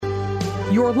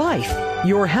Your life,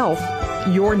 your health,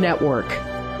 your network.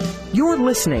 You're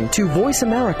listening to Voice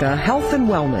America Health and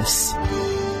Wellness.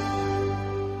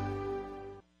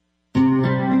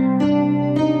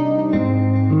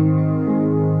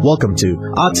 Welcome to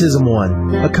Autism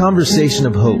One, a conversation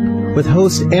of hope, with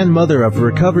host and mother of a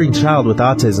recovering child with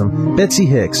autism, Betsy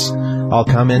Hicks. All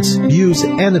comments, views,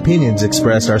 and opinions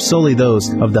expressed are solely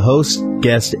those of the host,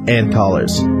 guest, and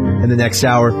callers. In the next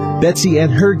hour, Betsy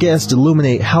and her guest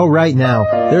illuminate how right now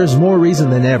there is more reason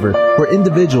than ever for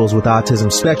individuals with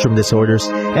autism spectrum disorders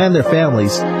and their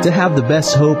families to have the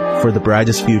best hope for the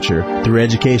brightest future. Through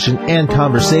education and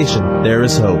conversation, there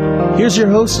is hope. Here's your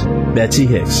host, Betsy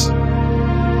Hicks.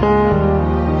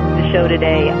 Show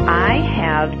today. I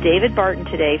have David Barton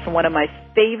today from one of my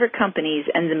favorite companies,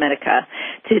 Enzymedica.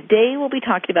 Today we'll be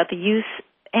talking about the use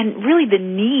and really the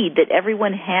need that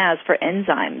everyone has for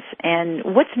enzymes.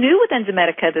 And what's new with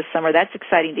Enzymedica this summer? That's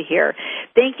exciting to hear.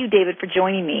 Thank you, David, for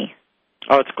joining me.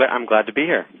 I'm glad to be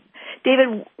here.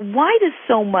 David, why does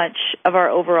so much of our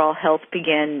overall health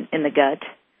begin in the gut?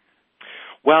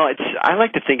 Well, I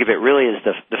like to think of it really as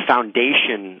the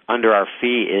foundation under our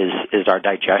feet is our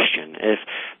digestion. If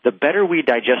the better we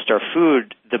digest our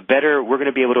food, the better we're going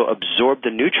to be able to absorb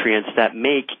the nutrients that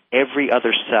make every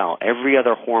other cell, every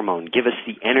other hormone, give us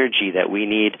the energy that we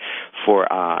need for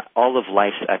all of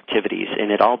life's activities.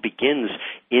 And it all begins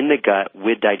in the gut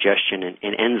with digestion,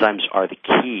 and enzymes are the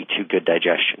key to good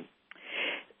digestion.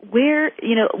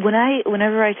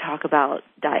 Whenever I talk about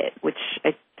diet, which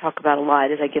I talk about a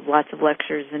lot as I give lots of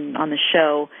lectures and on the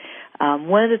show,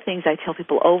 one of the things I tell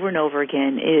people over and over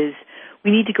again is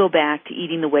we need to go back to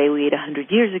eating the way we ate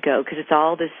 100 years ago, because it's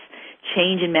all this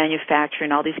change in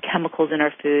manufacturing, all these chemicals in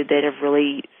our food that have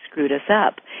really screwed us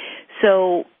up.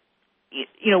 So,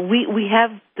 we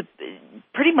have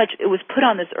pretty much it was put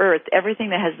on this earth,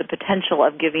 everything that has the potential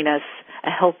of giving us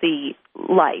a healthy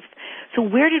life. So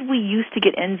where did we used to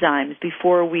get enzymes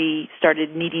before we started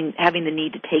having the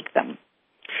need to take them?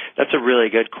 That's a really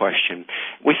good question.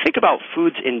 We think about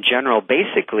foods in general.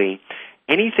 Basically,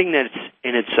 anything that's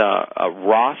in its a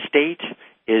raw state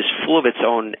is full of its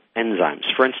own enzymes.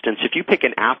 For instance, if you pick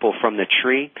an apple from the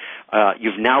tree,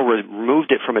 you've now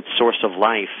removed it from its source of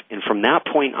life, and from that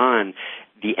point on,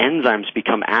 the enzymes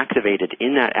become activated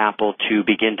in that apple to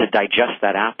begin to digest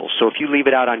that apple. So if you leave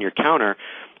it out on your counter,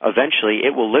 eventually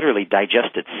it will literally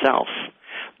digest itself.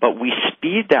 But we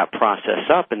speed that process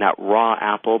up in that raw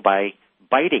apple by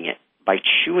biting it, by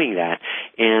chewing that,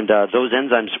 and those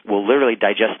enzymes will literally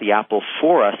digest the apple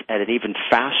for us at an even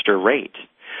faster rate.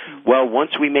 Well,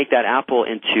 once we make that apple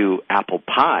into apple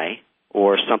pie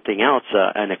or something else,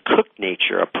 in a cooked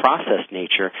nature, a processed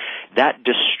nature, that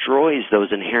destroys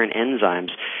those inherent enzymes,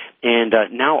 and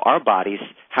now our bodies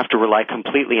have to rely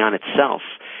completely on itself.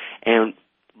 And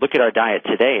look at our diet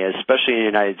today, especially in the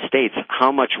United States.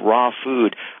 How much raw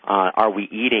food are we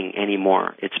eating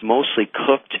anymore? It's mostly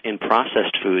cooked and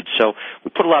processed food. So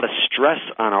we put a lot of stress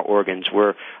on our organs.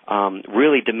 We're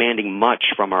really demanding much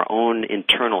from our own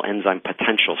internal enzyme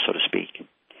potential, so to speak.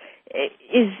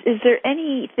 Is there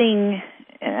anything?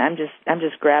 And I'm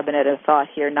just grabbing at a thought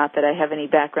here. Not that I have any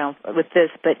background with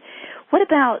this, but what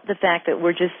about the fact that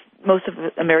most of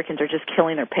Americans are just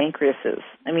killing their pancreases?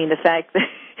 I mean, the fact that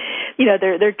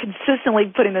they're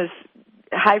consistently putting this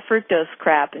high fructose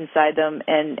crap inside them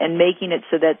and making it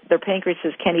so that their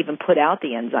pancreases can't even put out the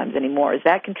enzymes anymore. Is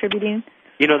that contributing?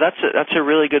 That's a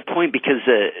really good point, because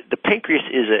the pancreas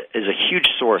is a huge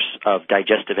source of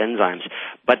digestive enzymes,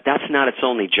 but that's not its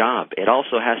only job. It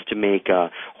also has to make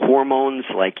hormones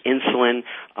like insulin.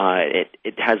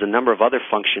 It has a number of other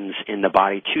functions in the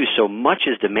body too. So much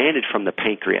is demanded from the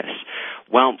pancreas.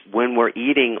 Well, when we're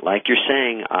eating, like you're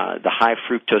saying, the high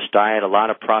fructose diet, a lot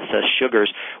of processed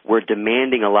sugars, we're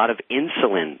demanding a lot of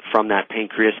insulin from that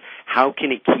pancreas. How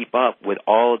can it keep up with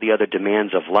all of the other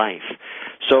demands of life?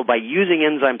 So by using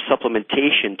enzyme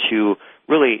supplementation to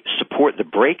really support the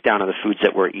breakdown of the foods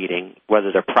that we're eating,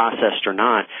 whether they're processed or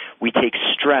not, we take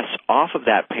stress off of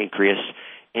that pancreas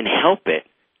and help it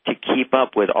to keep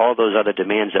up with all those other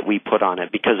demands that we put on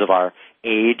it because of our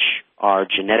age, our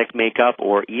genetic makeup,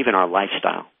 or even our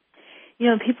lifestyle.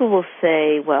 People will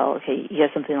say, well, okay, you have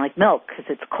something like milk because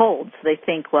it's cold. So they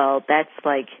think, well, that's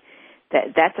like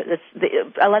that's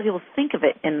a lot of people think of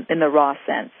it in the raw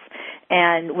sense.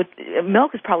 And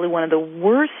milk is probably one of the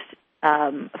worst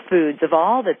foods of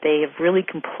all, that they have really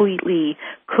completely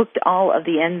cooked all of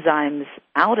the enzymes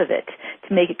out of it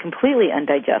to make it completely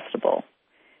undigestible.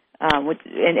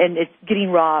 And it's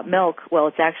getting raw milk, well,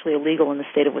 it's actually illegal in the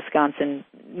state of Wisconsin.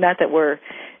 Not that we're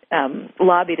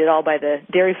lobbied at all by the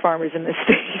dairy farmers in the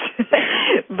state.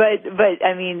 but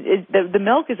I mean, the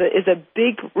milk is a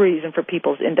big reason for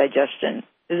people's indigestion,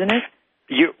 isn't it?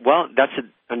 Well, that's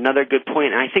another good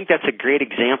point. And I think that's a great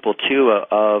example, too,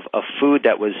 of a food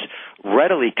that was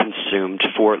readily consumed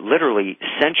for literally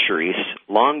centuries,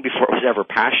 long before it was ever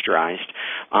pasteurized,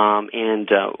 and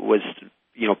was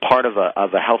part of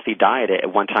a healthy diet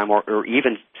at one time, or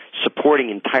even supporting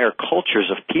entire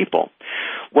cultures of people.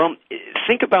 Well,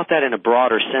 think about that in a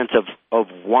broader sense of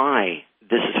why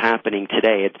this is happening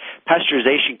today.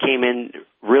 Pasteurization came in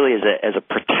really as a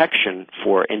protection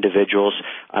for individuals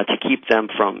to keep them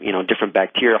from different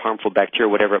bacteria, harmful bacteria,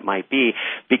 whatever it might be,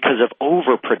 because of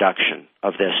overproduction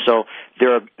of this. So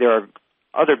there are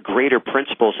other greater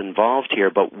principles involved here,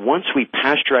 but once we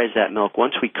pasteurize that milk,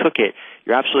 once we cook it,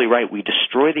 you're absolutely right, we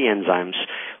destroy the enzymes,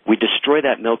 we destroy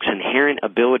that milk's inherent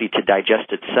ability to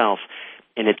digest itself,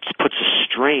 and it puts a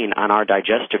strain on our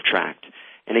digestive tract.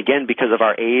 And again, because of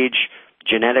our age,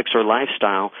 genetics, or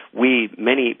lifestyle,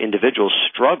 many individuals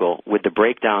struggle with the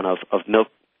breakdown of milk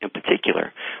in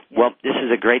particular. Well, this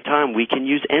is a great time. We can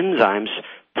use enzymes,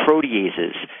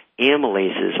 proteases,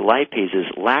 amylases,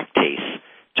 lipases, lactase,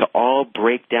 to all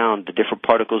break down the different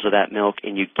particles of that milk,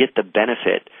 and you get the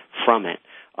benefit from it.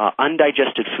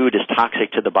 Undigested food is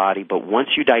toxic to the body, but once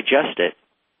you digest it,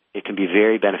 it can be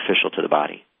very beneficial to the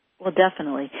body. Well,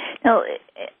 definitely. Now,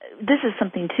 this is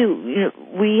something, too.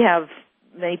 We have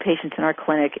many patients in our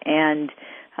clinic and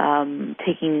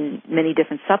taking many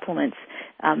different supplements.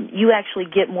 You actually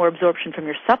get more absorption from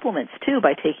your supplements, too,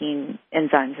 by taking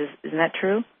enzymes. Isn't that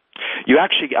true? You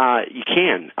actually, you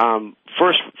can.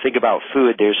 First, think about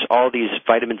food. There's all these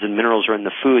vitamins and minerals are in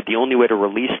the food. The only way to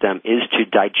release them is to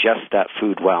digest that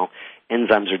food well.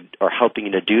 Enzymes are helping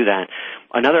you to do that.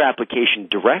 Another application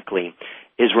directly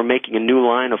is we're making a new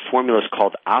line of formulas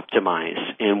called Optimize,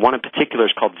 and one in particular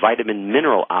is called Vitamin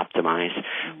Mineral Optimize,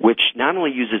 which not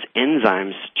only uses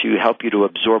enzymes to help you to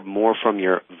absorb more from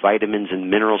your vitamins and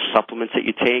mineral supplements that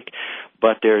you take,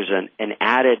 but there's an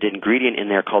added ingredient in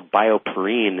there called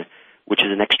bioperine, which is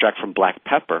an extract from black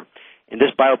pepper. And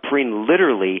this bioperine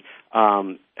literally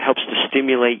helps to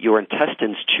stimulate your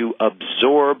intestines to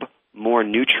absorb more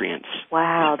nutrients.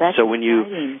 Wow, that's so when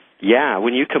exciting.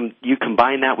 When you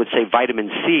combine that with, say, vitamin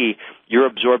C, you're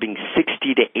absorbing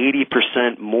 60 to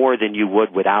 80% more than you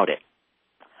would without it.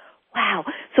 Wow.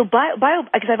 So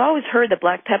because I've always heard that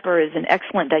black pepper is an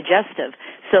excellent digestive.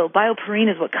 So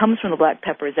bioperine is what comes from the black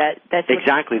pepper. That's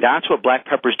exactly. That's what black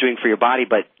pepper is doing for your body,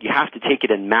 but you have to take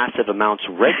it in massive amounts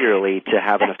regularly to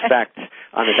have an effect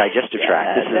on the digestive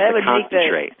tract. This is the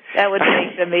concentrate. That would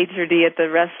make the maitre d' at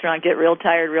the restaurant get real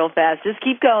tired real fast. Just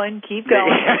keep going, keep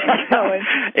going.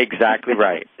 Exactly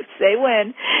right. Say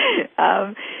when.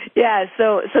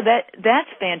 So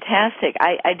that's fantastic.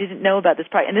 I didn't know about this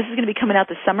product. And this is going to be coming out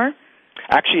this summer?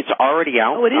 Actually, it's already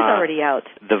out. Oh, it is already out.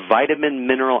 The Vitamin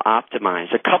Mineral Optimize.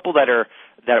 A couple that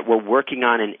we're working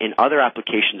on in other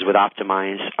applications with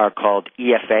Optimize are called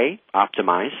EFA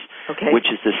Optimize, which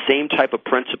is the same type of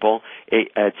principle.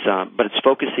 But it's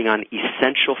focusing on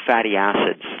essential fatty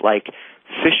acids like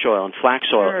fish oil and flax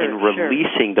oil and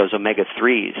releasing those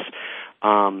omega-3s.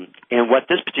 And what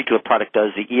this particular product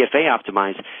does, the EFA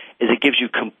Optimize, is it gives you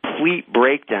complete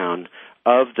breakdown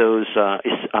of those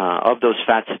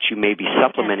fats that you may be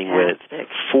supplementing with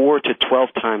 4 to 12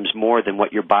 times more than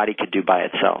what your body could do by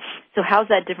itself. So how's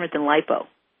that different than lipo?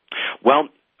 Well,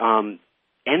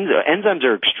 enzymes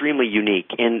are extremely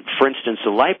unique. And, for instance, the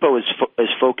lipo is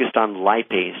focused on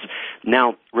lipase.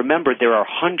 Now, remember, there are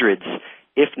hundreds,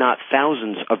 if not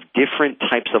thousands, of different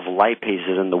types of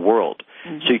lipases in the world.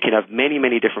 Mm-hmm. So you can have many,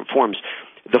 many different forms.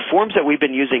 The forms that we've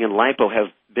been using in lipo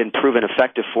have been proven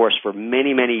effective for us for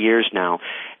many, many years now,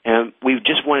 and we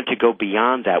just wanted to go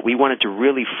beyond that. We wanted to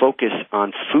really focus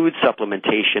on food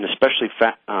supplementation, especially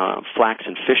flax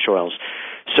and fish oils.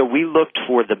 So we looked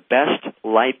for the best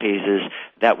lipases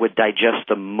that would digest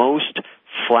the most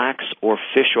flax or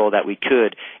fish oil that we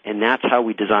could, and that's how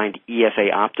we designed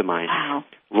EFA Optimize. Wow.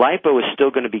 Lipo is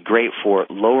still going to be great for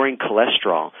lowering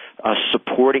cholesterol,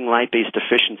 supporting lipase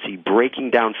deficiency, breaking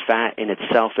down fat in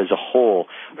itself as a whole,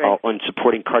 and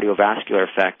supporting cardiovascular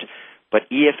effect. But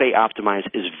EFA Optimize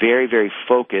is very, very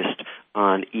focused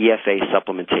on EFA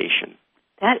supplementation.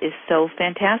 That is so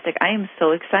fantastic. I am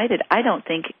so excited.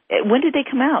 When did they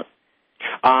come out?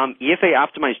 EFA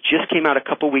Optimize just came out a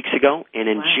couple weeks ago, and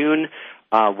in June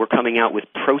we're coming out with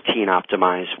Protein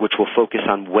Optimize, which will focus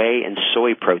on whey and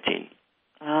soy protein.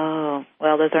 Oh,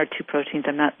 well, those are two proteins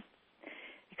I'm not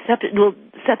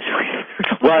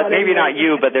Well, maybe not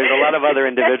you, but there's a lot of other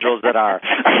individuals that are.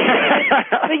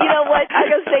 But you know what? I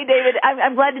gotta say, David,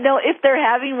 I'm glad to know if they're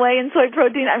having whey and soy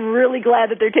protein. I'm really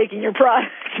glad that they're taking your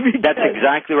product. That's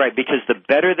exactly right, because the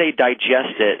better they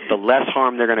digest it, the less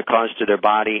harm they're going to cause to their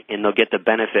body, and they'll get the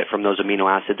benefit from those amino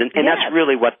acids. And that's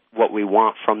really what we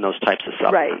want from those types of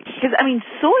supplements. Right. Because,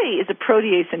 soy is a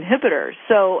protease inhibitor.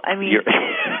 So,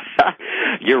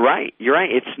 You're right. You're right.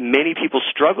 Many people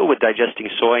struggle with digesting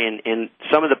soy, and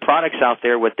some of the products out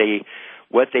there, what they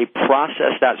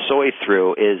process that soy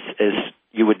through is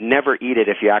you would never eat it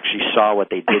if you actually saw what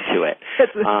they did to it.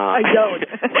 I don't.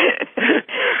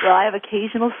 Well, I have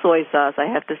occasional soy sauce, I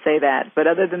have to say that. But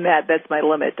other than that, that's my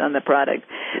limit on the product.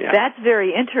 Yeah. That's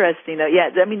very interesting, though. Yeah,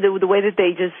 the way that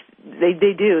they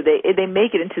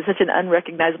make it into such an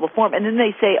unrecognizable form. And then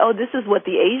they say, oh, this is what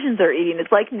the Asians are eating.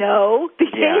 It's like, no,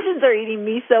 the Asians are eating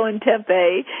miso and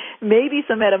tempeh, maybe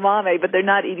some edamame, but they're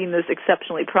not eating this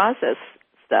exceptionally processed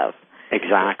stuff.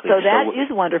 Exactly. So that is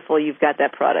wonderful you've got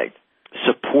that product.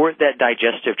 Support that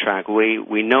digestive tract.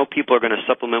 We know people are going to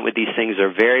supplement with these things.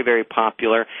 They're very, very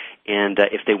popular, and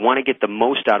if they want to get the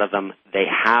most out of them, they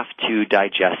have to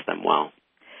digest them well.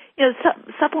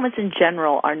 Supplements in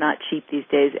general are not cheap these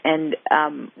days, and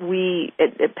we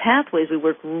at Pathways, we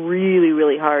work really,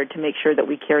 really hard to make sure that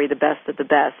we carry the best of the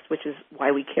best, which is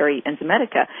why we carry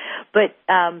Enzymedica. But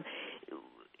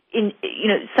in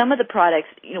some of the products,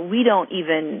 we don't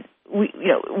even.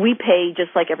 We pay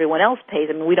just like everyone else pays.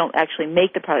 We don't actually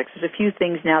make the products. There's a few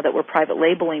things now that we're private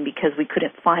labeling because we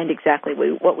couldn't find exactly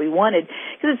what we wanted.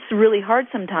 Because it's really hard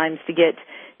sometimes to get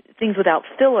things without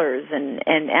fillers and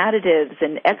additives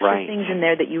and extra things in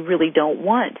there that you really don't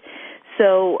want.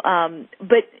 So,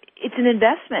 but it's an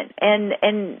investment, and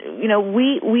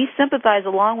we sympathize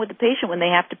along with the patient when they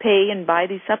have to pay and buy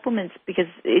these supplements because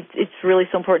it's really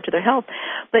so important to their health.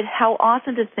 But how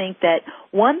awesome to think that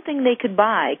one thing they could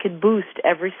buy could boost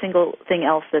every single thing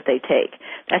else that they take.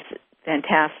 That's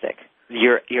fantastic.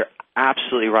 You're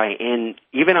absolutely right. And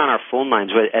even on our phone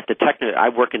lines, at the I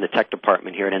work in the tech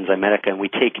department here at Enzymedica, and we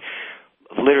take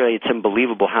literally, it's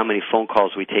unbelievable how many phone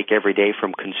calls we take every day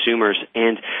from consumers,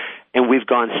 and we've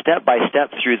gone step by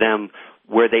step through them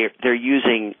where they're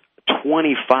using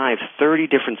 25, 30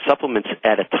 different supplements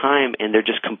at a time, and they're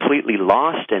just completely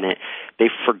lost in it.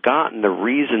 They've forgotten the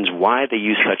reasons why they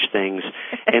use such things,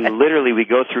 and literally we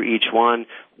go through each one,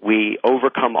 we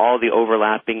overcome all the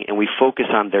overlapping, and we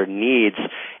focus on their needs,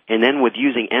 and then with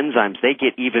using enzymes, they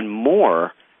get even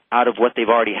more out of what they've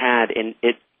already had, and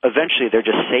eventually they're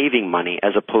just saving money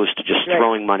as opposed to just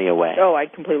throwing money away. Oh, I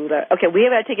completely agree. Okay,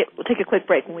 we'll take a quick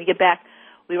break. When we get back,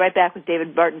 we'll be right back with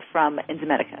David Barton from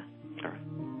Enzymedica. All right.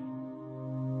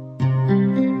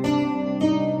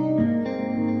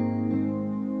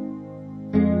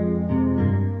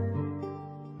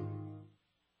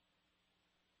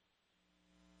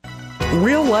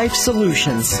 Real Life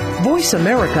Solutions. Voice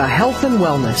America Health and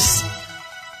Wellness.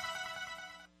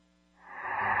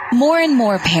 More and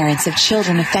more parents of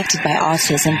children affected by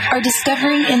autism are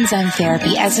discovering enzyme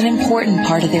therapy as an important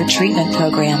part of their treatment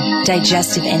program.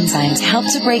 Digestive enzymes help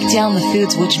to break down the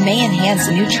foods which may enhance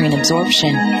nutrient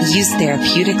absorption. Used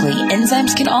therapeutically,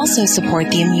 enzymes can also support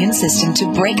the immune system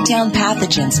to break down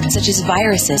pathogens such as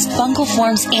viruses, fungal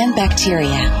forms, and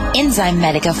bacteria.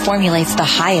 Enzymedica formulates the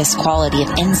highest quality of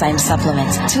enzyme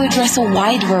supplements to address a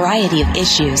wide variety of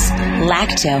issues.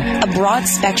 Lacto, a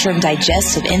broad-spectrum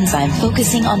digestive enzyme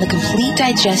focusing on the complete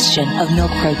digestion of milk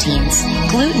proteins.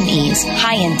 Gluten Ease,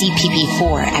 high in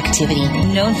DPP4 activity,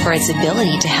 known for its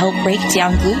ability to help break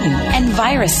down gluten. And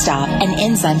Virus Stop, an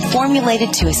enzyme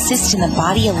formulated to assist in the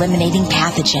body eliminating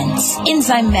pathogens.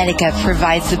 Enzymedica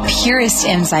provides the purest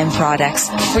enzyme products,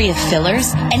 free of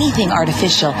fillers, anything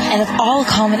artificial, and of all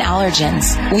common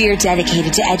allergens. We are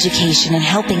dedicated to education and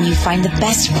helping you find the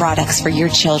best products for your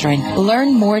children.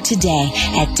 Learn more today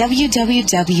at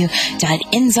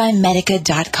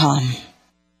www.enzymedica.com.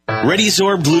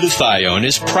 Redysorb Glutathione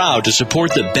is proud to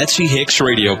support the Betsy Hicks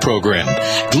radio program.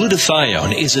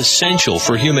 Glutathione is essential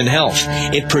for human health.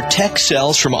 It protects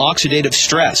cells from oxidative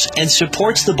stress and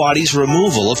supports the body's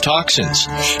removal of toxins.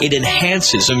 It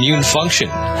enhances immune function.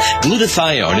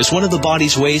 Glutathione is one of the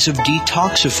body's ways of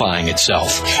detoxifying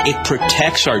itself. It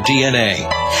protects our DNA.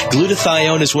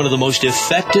 Glutathione is one of the most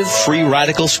effective free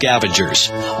radical scavengers.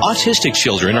 Autistic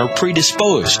children are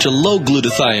predisposed to low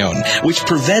glutathione, which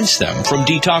prevents them from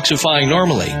detoxifying detoxifying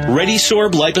normally.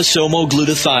 Ready-Sorb Liposomal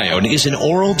Glutathione is an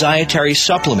oral dietary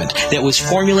supplement that was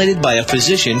formulated by a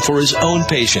physician for his own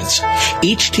patients.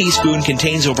 Each teaspoon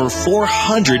contains over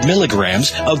 400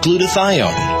 milligrams of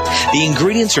glutathione. The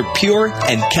ingredients are pure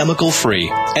and chemical-free,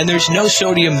 and there's no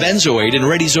sodium benzoate in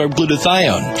Ready-Sorb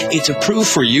Glutathione. It's approved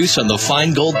for use on the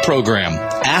Fine Gold program.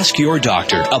 Ask your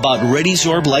doctor about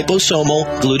Ready-Sorb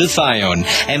Liposomal Glutathione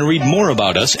and read more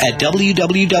about us at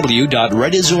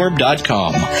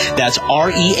www.redisorb.com. That's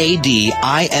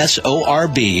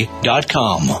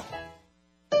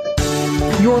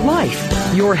READISORB.com. Your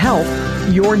life, your health,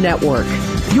 your network.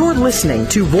 You're listening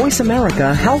to Voice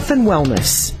America Health and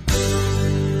Wellness.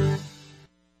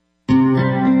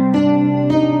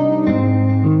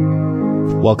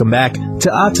 Welcome back to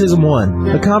Autism One,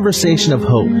 a conversation of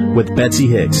hope with Betsy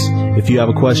Hicks. If you have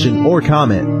a question or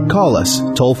comment, call us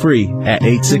toll free at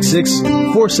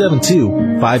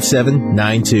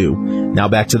 866-472-5792. Now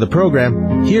back to the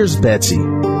program. Here's Betsy.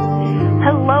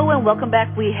 Hello and welcome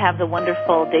back. We have the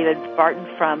wonderful David Barton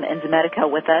from Enzymedica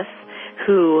with us,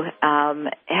 who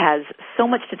has so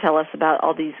much to tell us about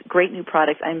all these great new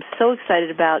products. I'm so excited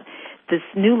about this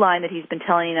new line that he's been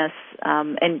telling us.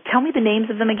 And tell me the names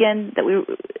of them again. The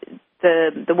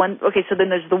one. Okay, so then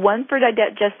there's the one for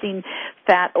digesting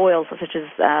fat oils such as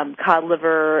cod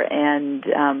liver and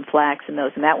flax and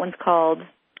those, and that one's called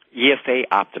EFA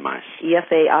Optimize.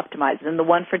 EFA Optimize. And then the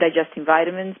one for digesting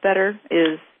vitamins better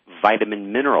is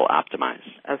Vitamin Mineral Optimize.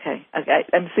 Okay.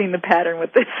 I'm seeing the pattern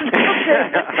with this.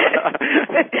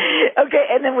 Okay,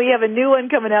 and then we have a new one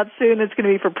coming out soon that's going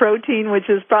to be for protein, which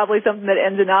is probably something that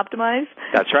ends in Optimize.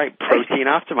 That's right, Protein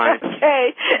Optimize.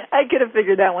 Okay, I could have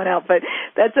figured that one out, but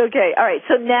that's okay. All right,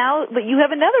 so now but you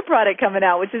have another product coming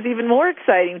out, which is even more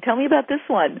exciting. Tell me about this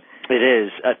one. It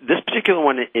is. This particular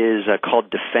one is called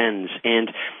Defense,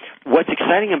 and what's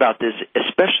exciting about this,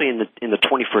 especially in the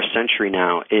 21st century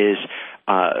now, is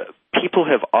people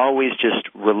have always just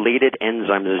related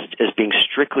enzymes as being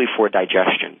strictly for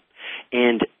digestion.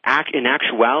 And in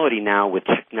actuality now, with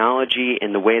technology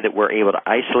and the way that we're able to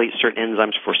isolate certain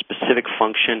enzymes for specific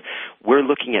function, we're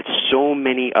looking at so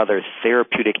many other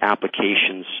therapeutic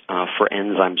applications for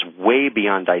enzymes way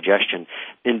beyond digestion,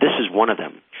 and this is one of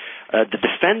them. The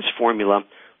Defense formula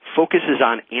focuses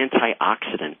on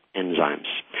antioxidant enzymes.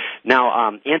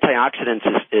 Now, antioxidants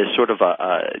is sort of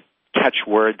a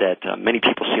catchword that many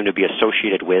people seem to be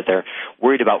associated with. They're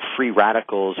worried about free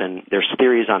radicals, and there's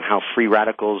theories on how free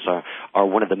radicals are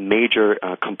one of the major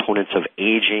components of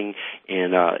aging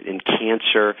and in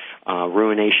cancer,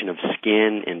 ruination of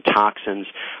skin, and toxins,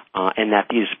 and that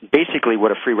these basically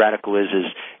what a free radical is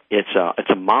it's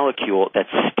a molecule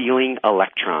that's stealing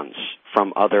electrons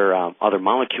from other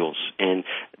molecules, and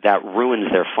that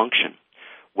ruins their function.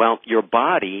 Well, your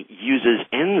body uses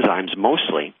enzymes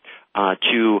mostly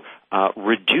to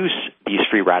reduce these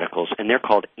free radicals, and they're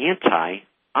called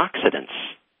antioxidants.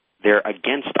 They're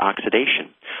against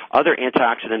oxidation. Other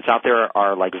antioxidants out there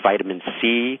are like vitamin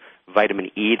C,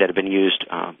 vitamin E that have been used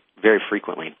very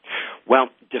frequently. Well,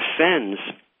 Defense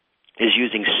is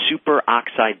using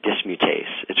superoxide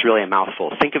dismutase. It's really a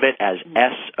mouthful. Think of it as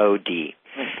SOD.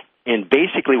 And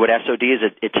basically what SOD is,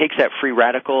 it takes that free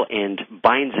radical and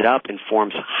binds it up and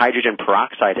forms hydrogen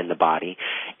peroxide in the body.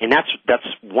 And that's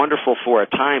wonderful for a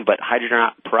time, but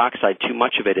hydrogen peroxide, too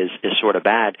much of it is sort of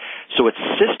bad. So its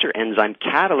sister enzyme,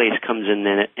 catalase, comes in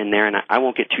there, and I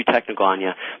won't get too technical on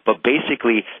you, but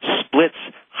basically splits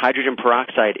hydrogen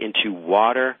peroxide into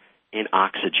water and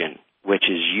oxygen, which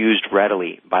is used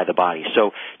readily by the body.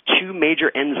 So two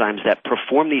major enzymes that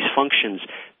perform these functions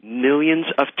millions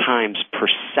of times per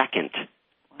second,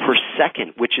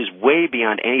 which is way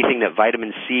beyond anything that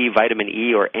vitamin C, vitamin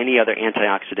E, or any other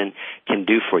antioxidant can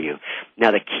do for you. Now,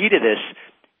 the key to this,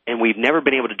 and we've never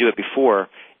been able to do it before,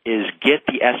 is get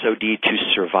the SOD to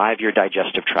survive your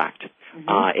digestive tract.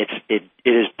 It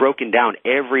is broken down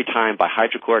every time by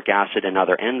hydrochloric acid and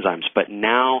other enzymes, but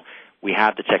now we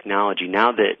have the technology.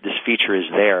 Now that this feature is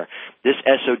there, this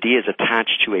SOD is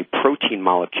attached to a protein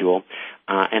molecule,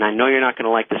 and I know you're not going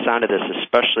to like the sound of this,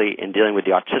 especially in dealing with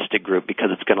the autistic group,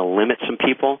 because it's going to limit some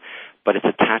people, but it's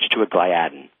attached to a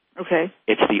gliadin. Okay.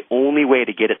 It's the only way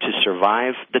to get it to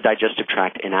survive the digestive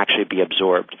tract and actually be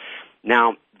absorbed.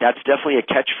 Now, that's definitely a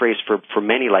catchphrase for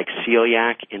many, like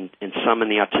celiac and some in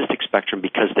the autistic spectrum,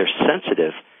 because they're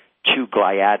sensitive to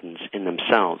gliadins in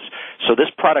themselves. So this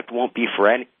product won't be for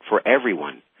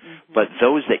everyone, but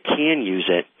those that can use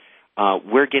it,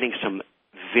 we're getting some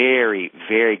very,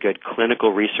 very good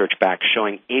clinical research back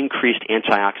showing increased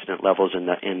antioxidant levels in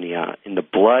the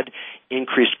blood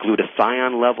increased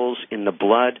glutathione levels in the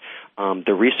blood.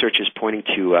 The research is pointing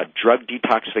to drug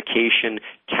detoxification,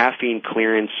 caffeine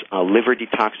clearance, liver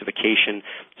detoxification,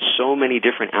 so many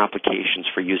different applications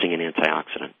for using an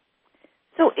antioxidant.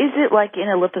 So is it like in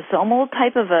a liposomal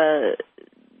type of a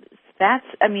fats?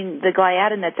 I mean, the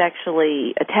gliadin that's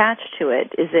actually attached to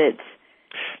it, is it?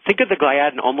 Think of the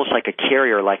gliadin almost like a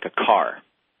carrier, like a car.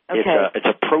 Okay. It's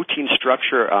a protein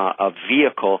structure, a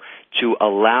vehicle to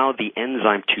allow the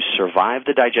enzyme to survive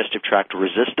the digestive tract,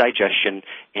 resist digestion,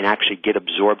 and actually get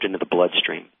absorbed into the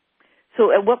bloodstream. So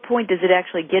at what point does it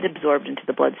actually get absorbed into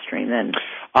the bloodstream then?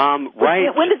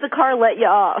 Right. When does the car let you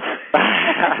off?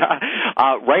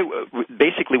 Right.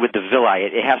 Basically, with the villi,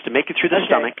 it has to make it through the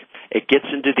stomach. It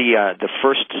gets into the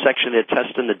first section of the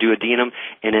intestine, the duodenum,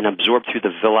 and then absorbed through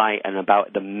the villi and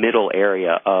about the middle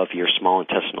area of your small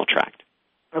intestinal tract.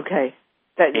 Okay.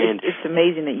 It's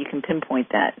amazing that you can pinpoint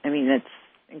that. I mean, that's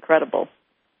incredible.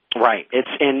 Right.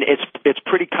 It's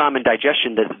pretty common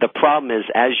digestion. The problem is,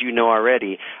 as you know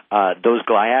already, those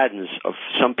gliadins,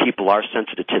 some people are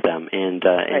sensitive to them, and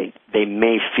they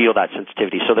may feel that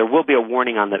sensitivity. So there will be a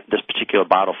warning on this particular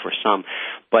bottle for some.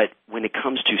 But when it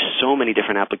comes to so many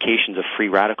different applications of free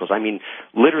radicals, I mean,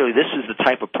 literally, this is the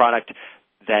type of product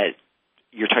that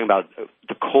you're talking about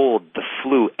the cold, the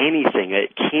flu, anything,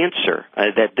 cancer,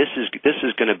 that this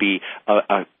is going to be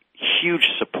a huge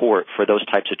support for those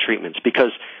types of treatments.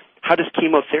 Because how does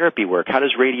chemotherapy work? How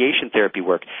does radiation therapy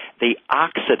work? They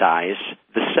oxidize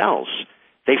the cells.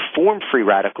 They form free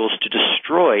radicals to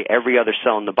destroy every other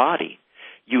cell in the body.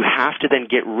 You have to then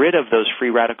get rid of those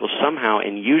free radicals somehow,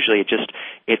 and usually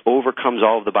it overcomes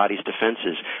all of the body's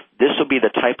defenses. This will be the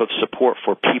type of support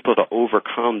for people to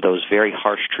overcome those very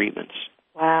harsh treatments.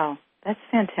 Wow, that's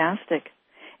fantastic.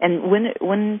 And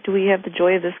when do we have the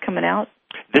joy of this coming out?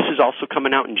 This is also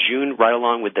coming out in June, right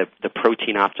along with the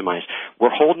Protein Optimized. We're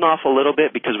holding off a little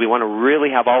bit because we want to really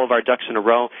have all of our ducks in a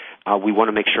row. We want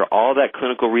to make sure all that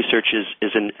clinical research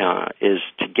is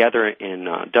together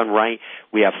and done right.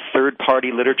 We have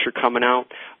third-party literature coming out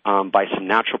by some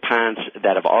naturopaths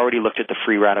that have already looked at the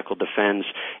free radical defense,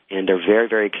 and they're very,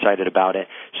 very excited about it.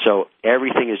 So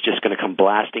everything is just going to come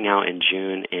blasting out in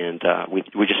June, and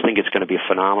we just think it's going to be a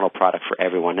phenomenal product for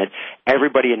everyone.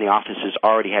 Everybody in the office has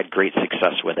already had great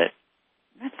success with it.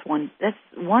 That's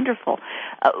wonderful.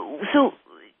 So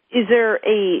is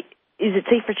it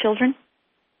safe for children?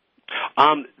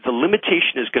 The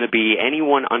limitation is going to be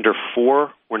anyone under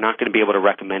 4 we're not going to be able to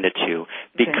recommend it to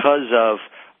because of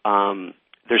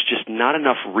there's just not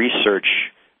enough research.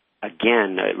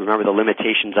 Again, remember the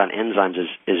limitations on enzymes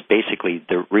is basically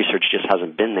the research just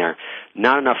hasn't been there.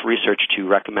 Not enough research to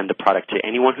recommend the product to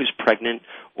anyone who's pregnant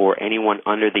or anyone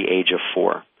under the age of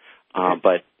 4.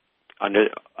 But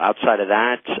outside of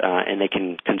that, and they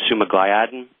can consume a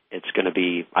gliadin, it's going to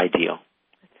be ideal.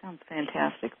 That sounds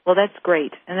fantastic. Well, that's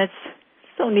great, and that's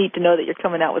so neat to know that you're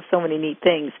coming out with so many neat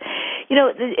things. You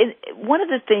know, one of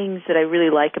the things that I really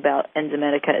like about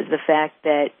Enzymedica is the fact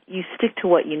that you stick to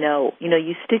what you know. You know,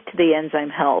 you stick to the enzyme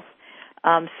health.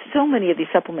 So many of these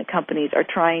supplement companies are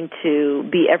trying to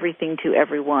be everything to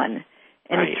everyone,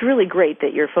 and It's really great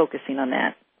that you're focusing on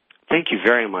that. Thank you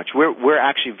very much. We're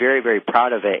actually very, very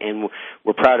proud of it, and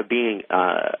we're proud of being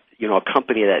a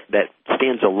company that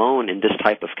stands alone in this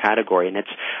type of category.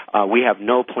 And we have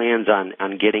no plans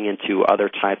on getting into other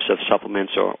types of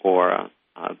supplements or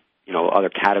other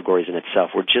categories in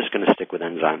itself. We're just going to stick with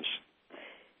enzymes.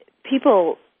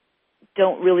 People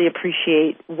don't really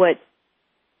appreciate what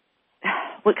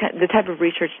the type of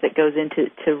research that goes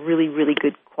into really, really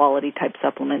good quality type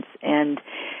supplements. And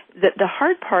the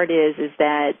hard part is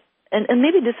that, and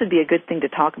maybe this would be a good thing to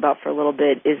talk about for a little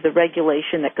bit, is the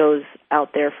regulation that goes out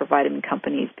there for vitamin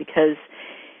companies, because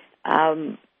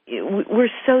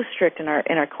we're so strict in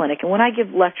our clinic. And when I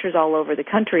give lectures all over the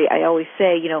country, I always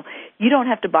say, you don't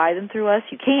have to buy them through us.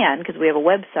 You can, because we have a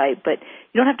website, but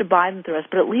you don't have to buy them through us.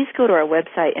 But at least go to our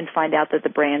website and find out that the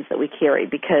brands that we carry,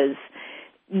 because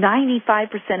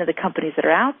 95% of the companies that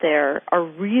are out there are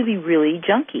really, really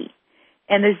junky.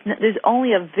 And there's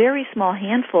only a very small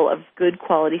handful of good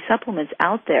quality supplements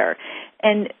out there.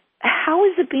 And how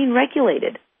is it being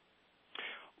regulated?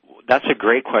 That's a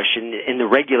great question, and the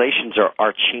regulations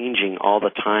are changing all the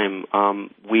time.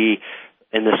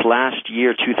 In this last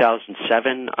year,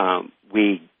 2007,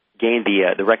 we gained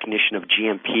the recognition of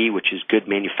GMP, which is good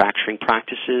manufacturing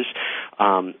practices,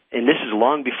 and this is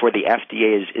long before the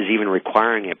FDA is even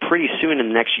requiring it. Pretty soon, in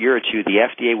the next year or two, the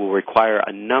FDA will require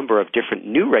a number of different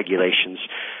new regulations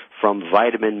from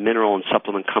vitamin, mineral, and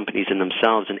supplement companies in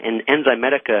themselves. And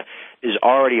Enzymedica is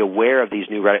already aware of these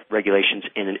new regulations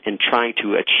and trying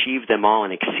to achieve them all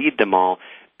and exceed them all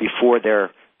before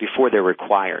they're before they're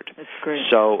required. That's great.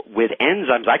 So with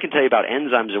enzymes, I can tell you about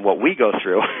enzymes and what we go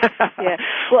through. Yeah.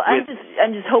 Well,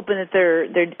 I'm just hoping that they're.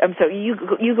 I'm sorry.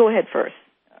 You go ahead first.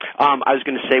 I was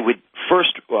going to say, we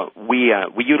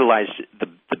utilize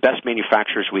the best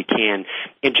manufacturers we can,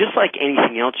 and just like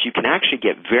anything else, you can actually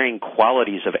get varying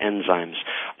qualities of enzymes.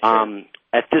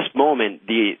 At this moment,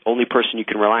 the only person you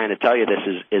can rely on to tell you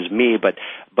this is me, but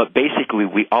basically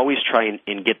we always try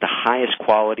and get the highest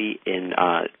quality in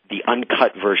the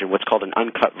uncut version, what's called an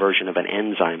uncut version of an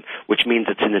enzyme, which means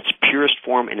it's in its purest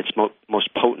form and its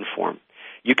most potent form.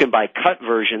 You can buy cut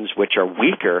versions, which are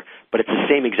weaker, but it's the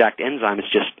same exact enzyme.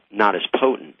 It's just not as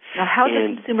potent. Now, how's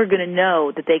the consumer going to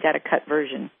know that they got a cut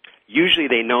version? Usually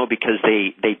they know because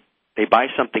they buy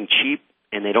something cheap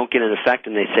and they don't get an effect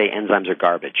and they say enzymes are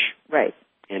garbage. Right.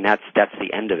 And that's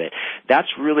the end of it. That's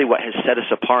really what has set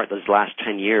us apart those last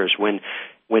 10 years. When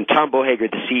Tom Bohager,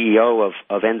 the CEO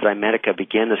of Enzymedica,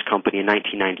 began this company in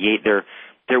 1998,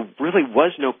 there really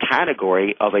was no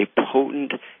category of a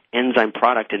potent enzyme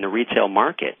product in the retail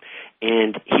market,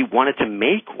 and he wanted to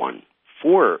make one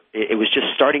it was just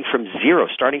starting from zero,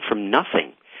 starting from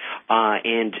nothing,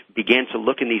 and began to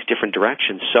look in these different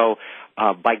directions. So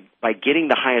by getting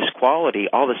the highest quality,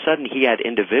 all of a sudden he had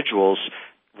individuals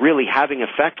really having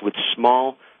effect with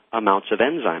small amounts of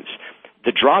enzymes.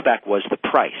 The drawback was the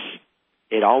price.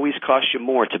 It always costs you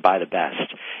more to buy the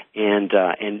best, and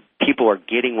people are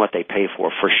getting what they pay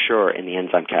for sure in the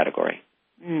enzyme category.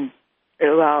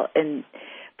 Well,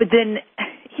 but then,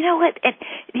 you know what?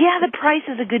 The price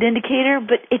is a good indicator,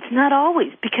 but it's not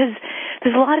always, because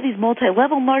there's a lot of these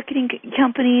multi-level marketing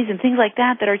companies and things like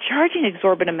that are charging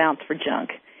exorbitant amounts for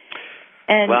junk.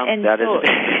 I mean,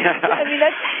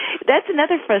 that's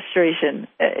another frustration.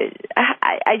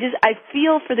 I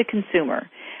feel for the consumer,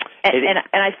 and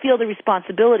I feel the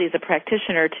responsibility as a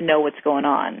practitioner to know what's going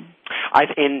on.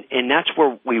 And that's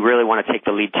where we really want to take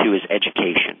the lead too, is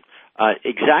education.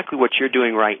 Exactly what you're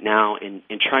doing right now in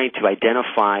trying to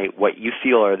identify what you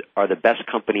feel are the best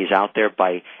companies out there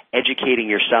by educating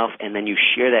yourself, and then you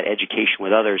share that education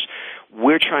with others.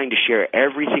 We're trying to share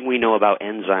everything we know about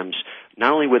enzymes,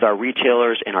 not only with our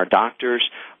retailers and our doctors,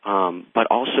 but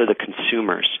also the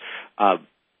consumers.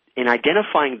 In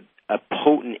identifying a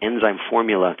potent enzyme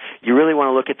formula, you really want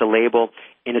to look at the label,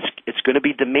 and it's going to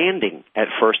be demanding at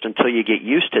first until you get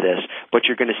used to this, but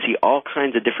you're going to see all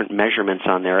kinds of different measurements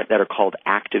on there that are called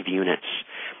active units.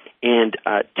 And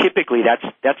typically that's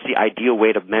the ideal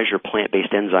way to measure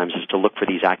plant-based enzymes, is to look for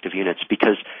these active units,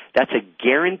 because that's a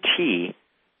guarantee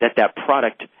that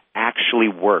product actually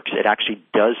works. It actually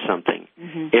does something.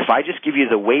 Mm-hmm. If I just give you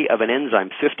the weight of an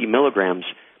enzyme, 50 milligrams,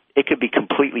 it could be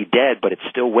completely dead, but it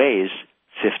still weighs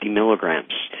 50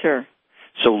 milligrams. Sure.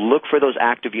 So look for those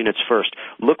active units first.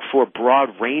 Look for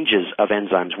broad ranges of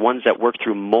enzymes, ones that work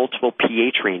through multiple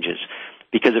pH ranges.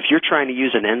 Because if you're trying to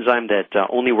use an enzyme that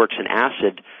only works in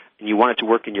acid and you want it to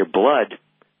work in your blood,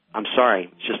 I'm sorry,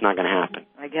 it's just not going to happen.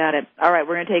 I got it. All right,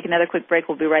 we're going to take another quick break.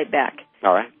 We'll be right back.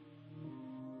 All right.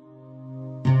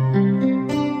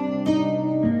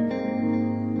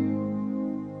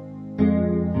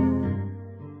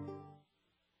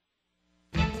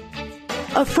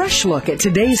 A fresh look at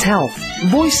today's health.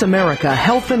 Voice America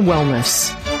Health and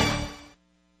Wellness.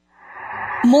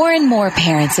 More and more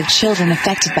parents of children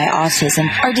affected by autism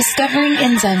are discovering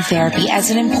enzyme therapy as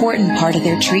an important part of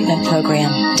their treatment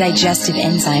program. Digestive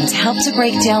enzymes help to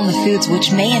break down the foods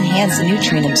which may enhance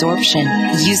nutrient absorption.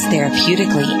 Used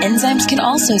therapeutically, enzymes can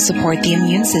also support the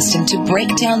immune system to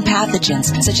break down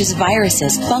pathogens such as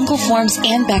viruses, fungal forms,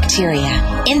 and bacteria.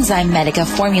 Enzymedica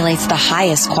formulates the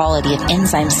highest quality of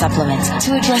enzyme supplements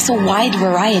to address a wide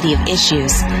variety of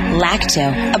issues.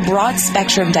 Lacto, a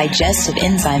broad-spectrum digestive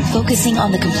enzyme focusing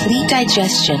on the complete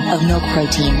digestion of milk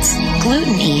proteins.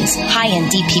 Gluten Ease, high in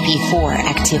DPP4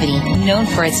 activity, known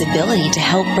for its ability to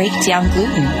help break down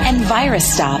gluten. And Virus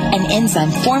Stop, an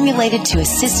enzyme formulated to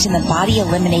assist in the body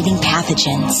eliminating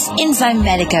pathogens.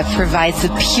 Enzymedica provides the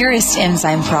purest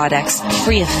enzyme products,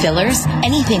 free of fillers,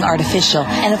 anything artificial,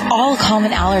 and of all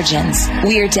common allergens.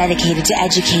 We are dedicated to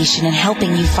education and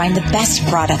helping you find the best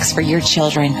products for your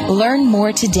children. Learn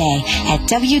more today at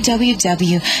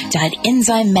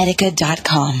www.enzymedica.com.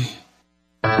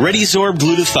 Redysorb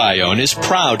Glutathione is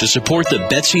proud to support the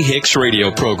Betsy Hicks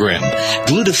radio program.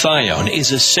 Glutathione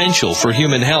is essential for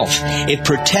human health. It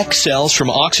protects cells from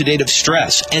oxidative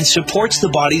stress and supports the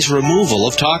body's removal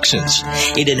of toxins.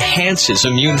 It enhances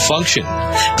immune function.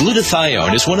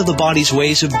 Glutathione is one of the body's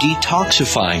ways of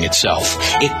detoxifying itself.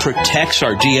 It protects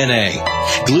our DNA.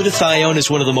 Glutathione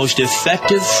is one of the most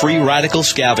effective free radical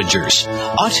scavengers.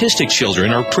 Autistic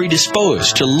children are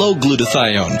predisposed to low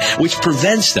glutathione, which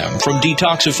prevents them from detoxifying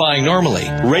detoxifying normally.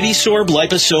 Ready-Sorb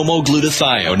liposomal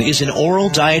glutathione is an oral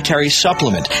dietary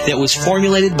supplement that was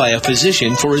formulated by a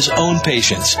physician for his own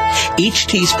patients. Each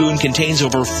teaspoon contains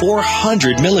over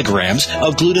 400 milligrams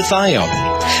of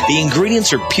glutathione. The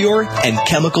ingredients are pure and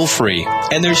chemical-free,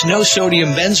 and there's no sodium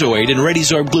benzoate in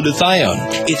Ready-Sorb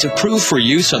glutathione. It's approved for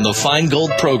use on the Fine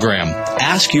Gold program.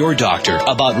 Ask your doctor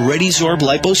about Ready-Sorb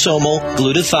liposomal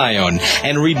glutathione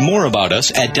and read more about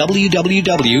us at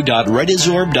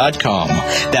www.redisorb.com.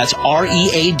 That's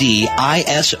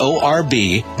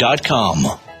READISORB.com.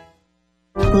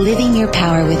 Living Your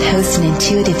Power with host and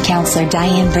intuitive counselor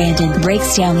Diane Brandon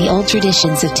breaks down the old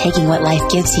traditions of taking what life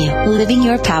gives you. Living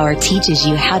Your Power teaches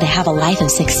you how to have a life of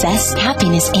success,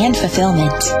 happiness, and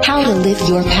fulfillment. How to live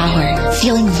your power,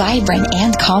 feeling vibrant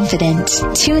and confident.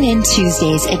 Tune in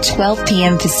Tuesdays at 12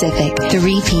 p.m. Pacific,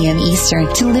 3 p.m. Eastern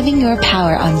to Living Your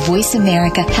Power on Voice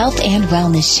America Health and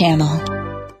Wellness Channel.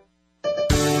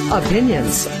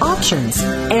 Opinions, options,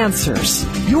 answers.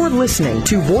 You're listening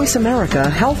to Voice America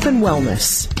Health and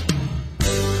Wellness.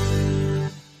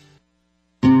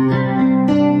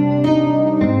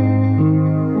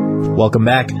 Welcome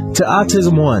back to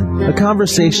Autism One, a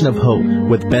conversation of hope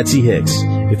with Betsy Hicks.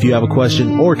 If you have a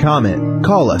question or comment,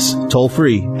 call us toll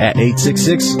free at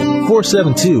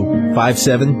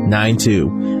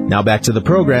 866-472-5792. Now back to the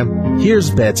program.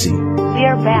 Here's Betsy. We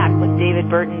are back with David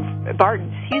Barton,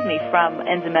 from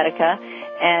Enzymedica,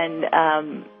 and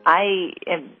I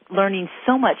am learning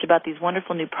so much about these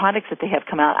wonderful new products that they have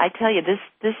come out. I tell you,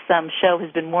 this show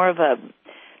has been more of a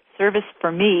service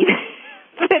for me.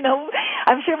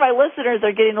 I'm sure my listeners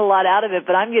are getting a lot out of it,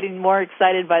 but I'm getting more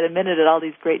excited by the minute at all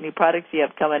these great new products you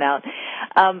have coming out.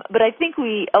 But I think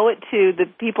we owe it to the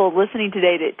people listening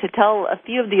today to tell a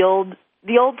few of the old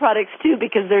products too,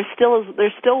 because they're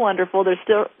still wonderful. They're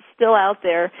still out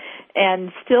there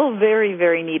and still very,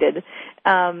 very needed.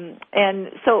 And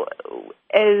so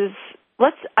I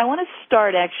want to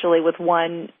start actually with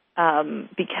one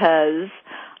because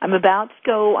I'm about to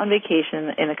go on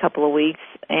vacation in a couple of weeks,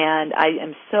 and I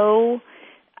am so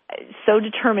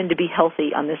determined to be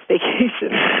healthy on this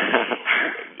vacation.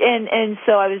 and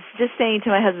so I was just saying to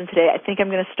my husband today, I think I'm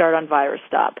going to start on Virus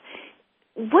Stop.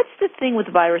 What's the thing with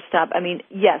Virus Stop? I mean,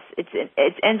 yes, it's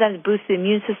enzymes boost the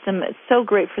immune system. It's so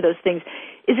great for those things.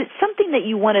 Is it something that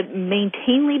you want to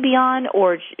maintainly be on,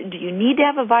 or do you need to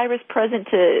have a virus present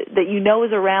that you know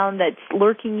is around that's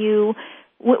lurking you?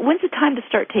 When's the time to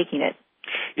start taking it?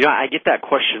 You know, I get that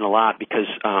question a lot because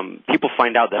people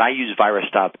find out that I use Virus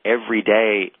Stop every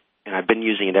day, and I've been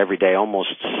using it every day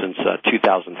almost since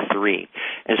 2003.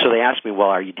 And so they ask me, well,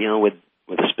 are you dealing with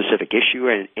a specific issue?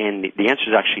 And the answer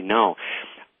is actually no.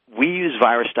 We use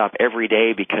Virus Stop every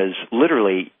day because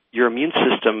literally your immune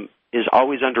system is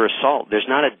always under assault. There's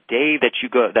not a day that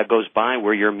goes by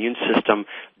where your immune system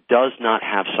does not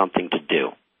have something to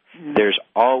do. Mm-hmm. There's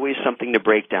always something to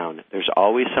break down. There's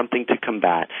always something to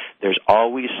combat. There's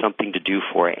always something to do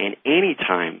for it. And any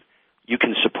time you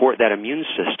can support that immune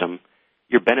system,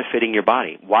 you're benefiting your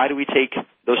body. Why do we take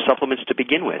those supplements to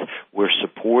begin with? We're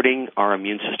supporting our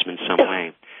immune system in some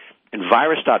way. And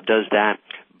Virus Stop does that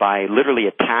by literally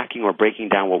attacking or breaking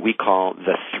down what we call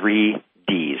the 3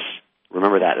 Ds.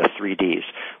 Remember that, the 3 Ds.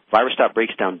 Virus Stop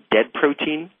breaks down dead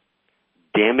protein,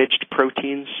 damaged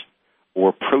proteins,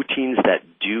 or proteins that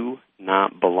do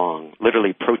not belong,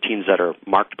 literally proteins that are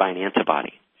marked by an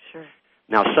antibody. Sure.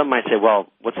 Now, some might say, well,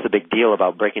 what's the big deal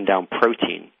about breaking down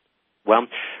protein? Well,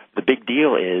 the big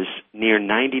deal is near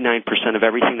 99% of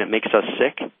everything that makes us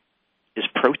sick is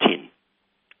protein.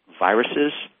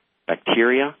 Viruses,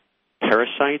 bacteria,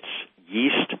 parasites,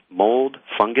 yeast, mold,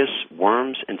 fungus,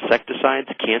 worms, insecticides,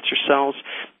 cancer cells,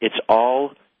 it's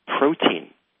all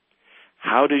protein.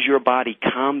 How does your body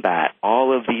combat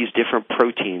all of these different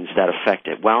proteins that affect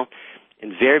it? Well,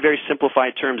 in very, very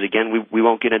simplified terms, again, we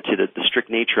won't get into the strict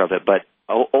nature of it, but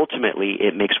ultimately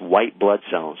it makes white blood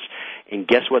cells. And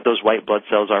guess what those white blood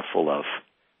cells are full of?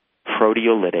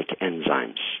 Proteolytic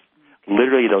enzymes.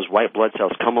 Literally, those white blood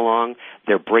cells come along,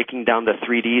 they're breaking down the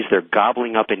 3 Ds, they're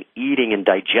gobbling up and eating and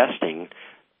digesting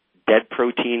dead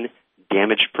protein,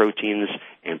 damaged proteins,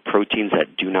 and proteins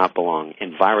that do not belong.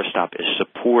 And Virus Stop is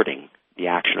supporting the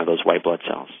action of those white blood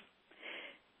cells.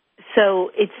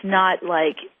 So it's not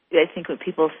like, I think what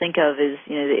people think of is,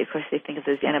 of course they think of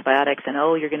those antibiotics and,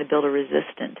 you're going to build a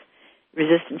resistance.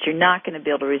 You're not going to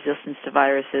build a resistance to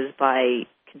viruses by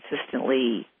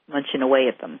consistently munching away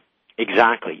at them.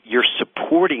 Exactly. You're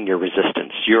supporting your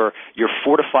resistance. You're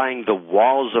fortifying the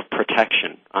walls of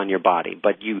protection on your body,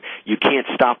 but you can't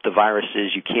stop the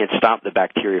viruses, you can't stop the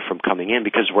bacteria from coming in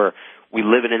because we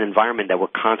live in an environment that we're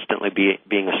constantly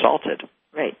being assaulted.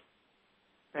 Right.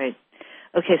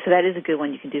 Okay, so that is a good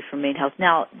one you can do for main health.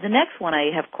 Now, the next one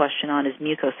I have a question on is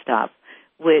Mucostop,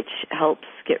 which helps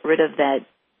get rid of that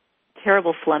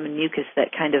terrible phlegm and mucus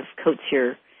that kind of coats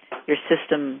your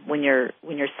system when you're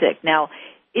sick. Now,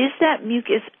 is that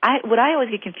mucus? What I always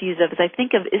get confused of is I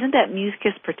think of, isn't that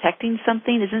mucus protecting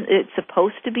something? Isn't it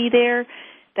supposed to be there?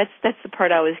 That's the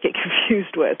part I always get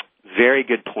confused with. Very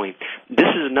good point. This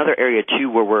is another area, too,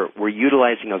 where we're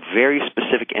utilizing a very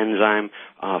specific enzyme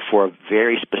for a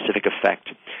very specific effect.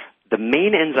 The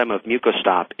main enzyme of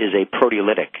Mucostop is a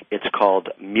proteolytic. It's called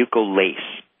mucolase,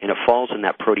 and it falls in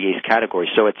that protease category.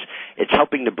 So it's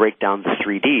helping to break down the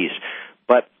 3Ds.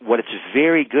 But what it's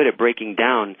very good at breaking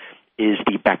down is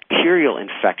the bacterial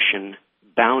infection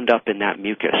bound up in that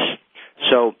mucus.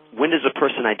 So when does a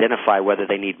person identify whether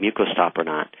they need Mucostop or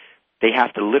not? They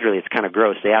have to literally, it's kind of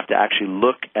gross, they have to actually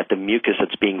look at the mucus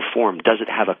that's being formed. Does it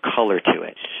have a color to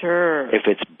it? Sure. If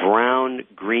it's brown,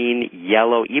 green,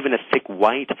 yellow, even a thick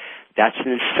white, that's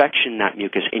an infection in that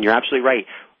mucus. And you're absolutely right.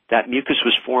 That mucus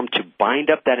was formed to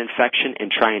bind up that infection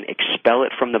and try and expel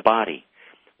it from the body.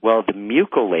 Well, the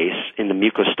mucolase in the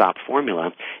Mucostop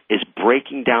formula is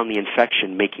breaking down the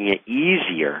infection, making it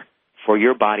easier for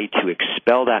your body to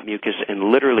expel that mucus,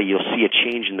 and literally you'll see a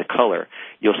change in the color.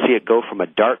 You'll see it go from a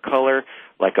dark color,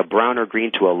 like a brown or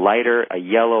green, to a lighter, a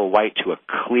yellow, white, to a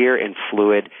clear and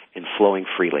fluid and flowing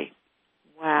freely.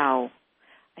 Wow.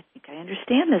 I think I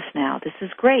understand this now. This is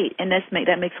great, and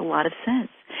that makes a lot of sense.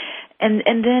 And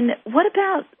then what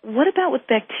about with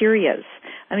bacterias?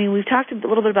 I mean, we've talked a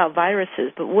little bit about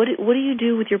viruses, but what do you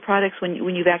do with your products when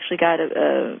you've actually got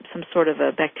some sort of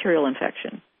a bacterial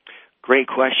infection? Great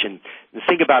question. And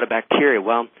think about a bacteria.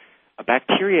 Well, a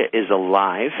bacteria is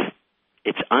alive,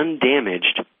 it's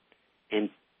undamaged, and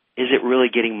is it really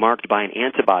getting marked by an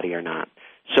antibody or not?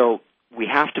 So we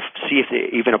have to see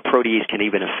if even a protease can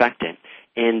even affect it.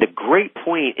 And the great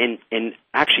point, and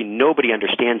actually nobody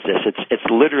understands this, it's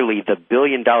literally the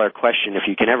billion-dollar question, if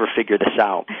you can ever figure this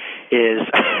out, is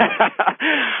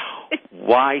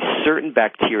why certain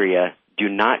bacteria do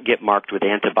not get marked with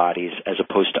antibodies as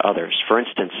opposed to others. For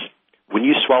instance, when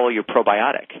you swallow your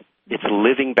probiotic, it's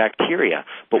living bacteria,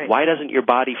 but right. Why doesn't your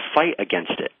body fight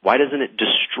against it? Why doesn't it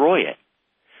destroy it?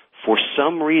 For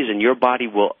some reason, your body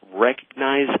will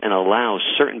recognize and allow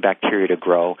certain bacteria to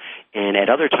grow, and at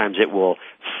other times it will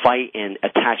fight and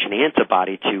attach an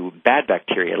antibody to bad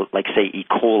bacteria, like, say, E.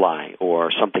 coli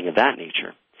or something of that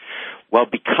nature. Well,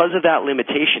 because of that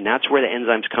limitation, that's where the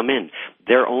enzymes come in.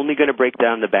 They're only going to break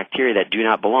down the bacteria that do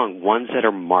not belong, ones that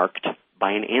are marked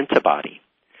by an antibody.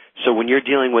 So when you're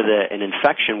dealing with an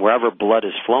infection, wherever blood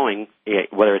is flowing,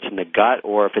 whether it's in the gut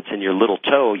or if it's in your little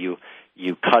toe, you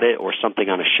cut it or something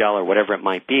on a shell or whatever it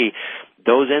might be,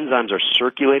 those enzymes are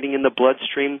circulating in the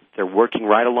bloodstream. They're working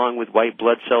right along with white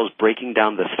blood cells, breaking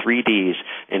down the 3Ds,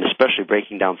 and especially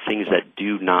breaking down things that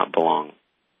do not belong.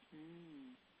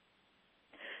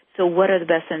 So what are the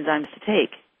best enzymes to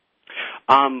take?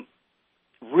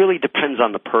 Really depends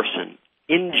on the person.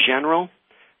 In general,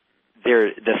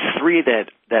 the three that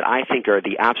I think are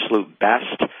the absolute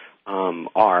best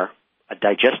are a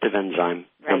digestive enzyme,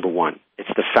 right. Number one. It's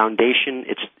the foundation.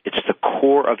 It's the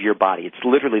core of your body. It's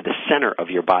literally the center of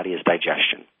your body is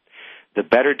digestion. The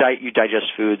better you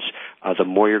digest foods, the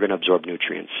more you're going to absorb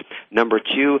nutrients. Number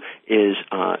two is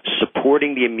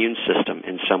supporting the immune system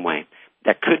in some way.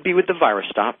 That could be with the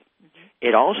Virostop. Mm-hmm.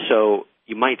 It also,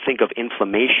 you might think of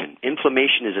inflammation.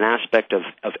 Inflammation is an aspect of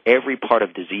every part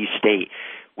of disease state.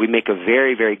 We make a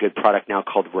very, very good product now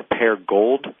called Repair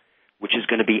Gold, which is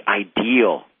going to be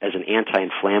ideal as an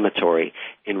anti-inflammatory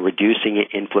in reducing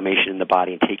inflammation in the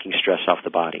body and taking stress off the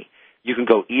body. You can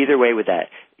go either way with that,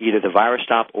 either the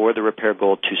Virostop or the Repair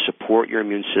Gold to support your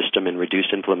immune system and reduce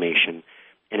inflammation.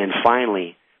 And then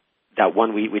finally, that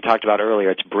one we talked about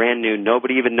earlier, it's brand new.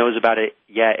 Nobody even knows about it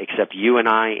yet except you and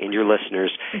I and your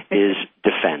listeners, is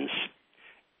Defense.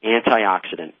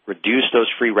 Antioxidant. Reduce those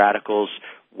free radicals.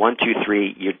 1, 2,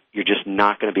 3, you're just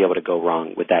not going to be able to go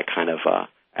wrong with that kind of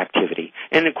activity.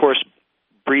 And, of course,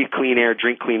 breathe clean air,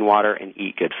 drink clean water, and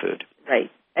eat good food.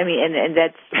 Right. I mean, and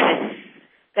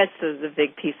that's the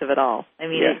big piece of it all. I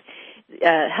mean,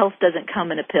 health doesn't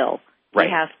come in a pill. Right.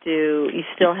 You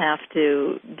still have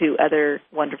to do other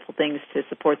wonderful things to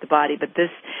support the body, but this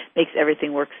makes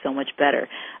everything work so much better.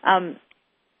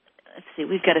 Let's see,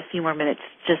 we've got a few more minutes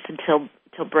just until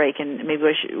break, and maybe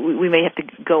we may have to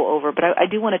go over, but I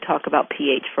do want to talk about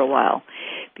pH for a while,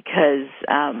 because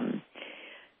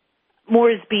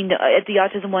more is being at the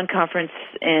Autism One conference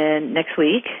next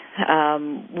week.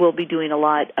 We'll be doing a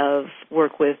lot of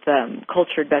work with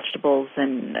cultured vegetables,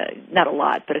 and not a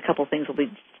lot, but a couple things we'll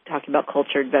be talking about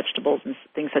cultured vegetables and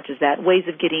things such as that, ways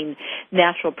of getting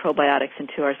natural probiotics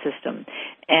into our system.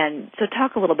 And so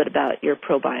talk a little bit about your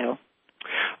ProBio.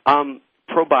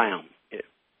 ProBiome.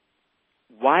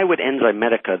 Why would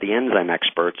Enzymedica, the enzyme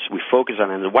experts, we focus on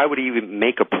enzymes, why would we even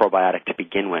make a probiotic to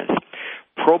begin with?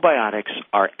 Probiotics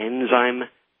are enzyme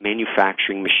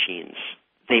manufacturing machines.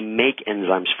 They make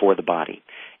enzymes for the body.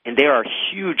 And they are a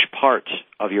huge part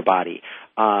of your body.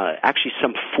 Actually,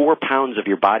 some 4 pounds of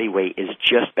your body weight is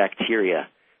just bacteria.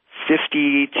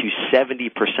 50 to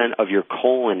 70% of your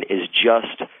colon is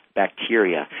just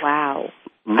bacteria. Wow.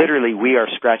 Literally, we are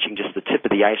scratching just the tip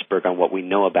of the iceberg on what we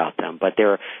know about them. But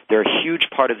they're a huge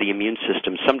part of the immune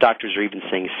system. Some doctors are even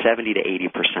saying 70 to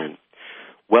 80%.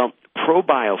 Well,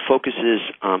 ProBio focuses,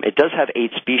 it does have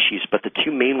 8 species, but the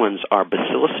 2 main ones are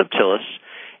Bacillus subtilis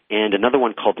and another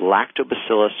one called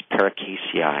Lactobacillus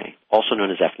paracasei, also known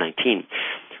as F19.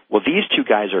 Well, these 2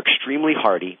 guys are extremely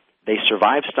hardy. They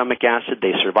survive stomach acid.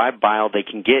 They survive bile. They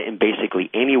can get in basically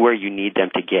anywhere you need them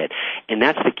to get. And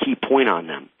that's the key point on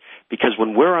them. Because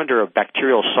when we're under a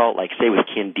bacterial assault, like, say, with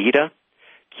Candida,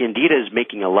 Candida is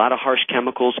making a lot of harsh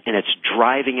chemicals, and it's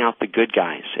driving out the good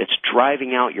guys. It's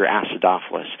driving out your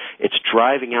acidophilus. It's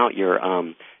driving out your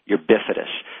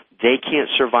bifidus. They can't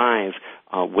survive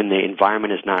when the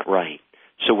environment is not right.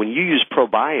 So when you use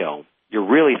ProBio, you're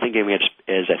really thinking of it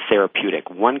as a therapeutic.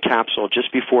 1 capsule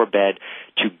just before bed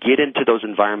to get into those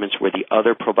environments where the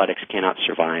other probiotics cannot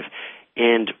survive.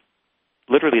 And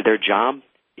literally their job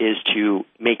is to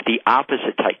make the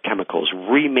opposite type chemicals,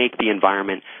 remake the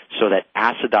environment so that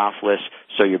acidophilus,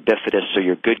 so your bifidus, so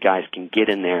your good guys can get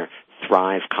in there,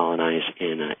 thrive, colonize,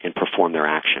 and perform their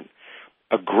action.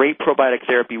 A great probiotic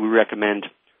therapy we recommend,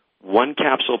 1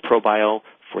 capsule ProBio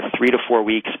for 3 to 4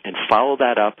 weeks, and follow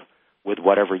that up with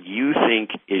whatever you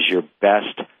think is your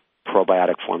best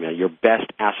probiotic formula, your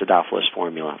best acidophilus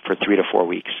formula for 3 to 4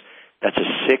 weeks. That's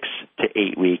a 6 to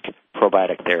 8 week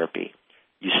probiotic therapy.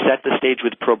 You set the stage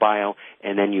with ProBio,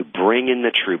 and then you bring in the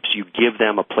troops. You give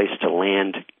them a place to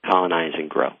land, colonize,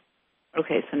 and grow.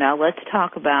 Okay, so now let's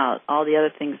talk about all the other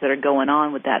things that are going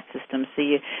on with that system. So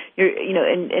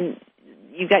and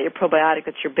you've got your probiotic.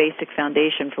 That's your basic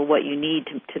foundation for what you need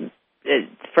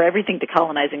for everything to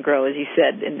colonize and grow, as you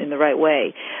said, in the right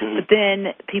way. Mm-hmm. But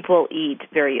then people eat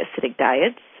very acidic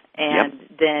diets, and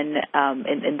then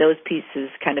and those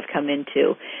pieces kind of come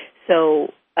into.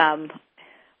 So.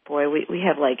 Boy, we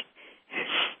have like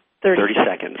 30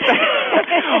 seconds.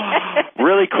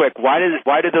 Really quick, why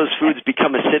do those foods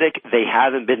become acidic? They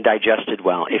haven't been digested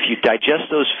well. If you digest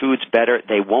those foods better,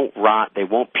 they won't rot, they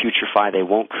won't putrefy, they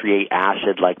won't create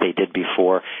acid like they did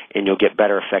before, and you'll get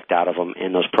better effect out of them,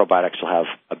 and those probiotics will have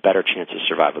a better chance of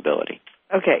survivability.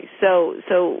 Okay, so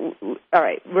all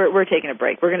right, we're taking a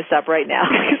break. We're going to stop right now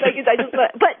because I just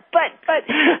but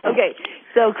okay.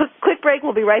 So quick break.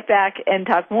 We'll be right back and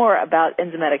talk more about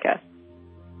Enzymedica.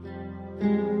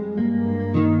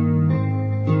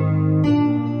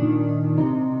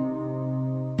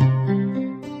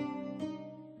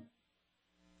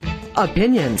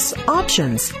 Opinions,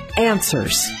 options,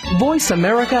 answers. Voice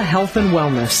America Health and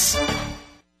Wellness.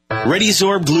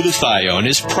 ReadyZorb Glutathione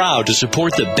is proud to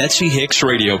support the Betsy Hicks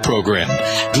radio program.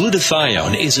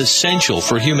 Glutathione is essential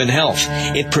for human health.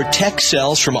 It protects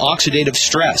cells from oxidative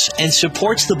stress and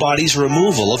supports the body's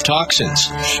removal of toxins.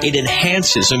 It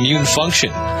enhances immune function.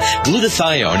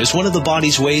 Glutathione is one of the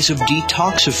body's ways of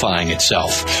detoxifying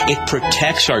itself. It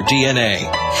protects our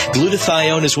DNA.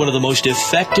 Glutathione is one of the most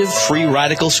effective free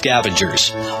radical scavengers.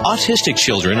 Autistic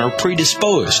children are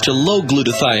predisposed to low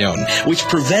glutathione, which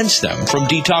prevents them from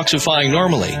detoxifying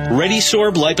normally.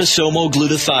 ReadySorb liposomal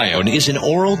glutathione is an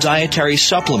oral dietary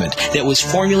supplement that was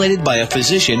formulated by a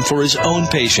physician for his own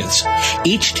patients.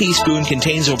 Each teaspoon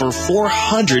contains over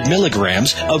 400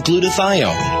 milligrams of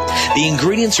glutathione. The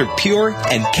ingredients are pure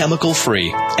and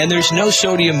chemical-free, and there's no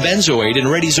sodium benzoate in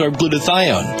ReadySorb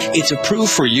glutathione. It's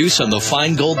approved for use on the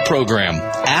Fine Gold program.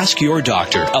 Ask your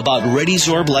doctor about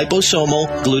ReadySorb liposomal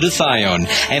glutathione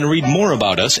and read more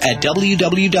about us at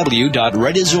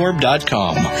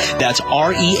www.readisorb.com. That's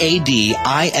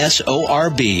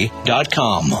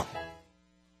ReadiSorb.com.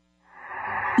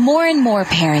 More and more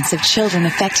parents of children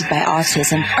affected by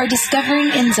autism are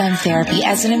discovering enzyme therapy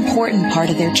as an important part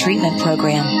of their treatment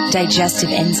program. Digestive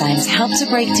enzymes help to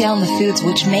break down the foods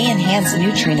which may enhance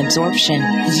nutrient absorption.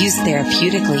 Used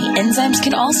therapeutically, enzymes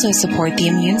can also support the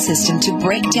immune system to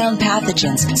break down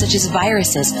pathogens such as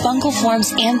viruses, fungal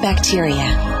forms, and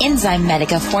bacteria.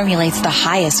 Enzymedica formulates the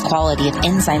highest quality of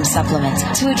enzyme supplements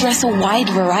to address a wide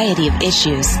variety of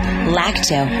issues.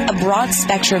 Lacto, a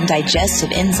broad-spectrum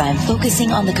digestive enzyme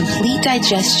focusing on the the complete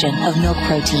digestion of milk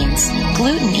proteins.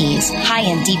 Gluten Ease, high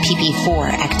in DPP4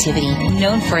 activity,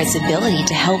 known for its ability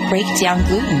to help break down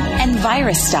gluten. And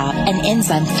Virus Stop, an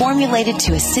enzyme formulated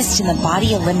to assist in the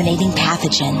body eliminating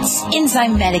pathogens.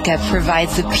 Enzymedica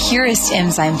provides the purest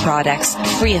enzyme products,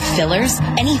 free of fillers,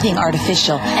 anything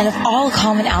artificial, and of all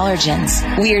common allergens.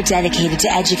 We are dedicated to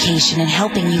education and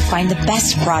helping you find the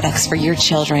best products for your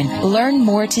children. Learn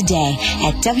more today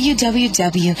at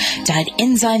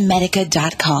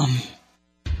www.enzymedica.com.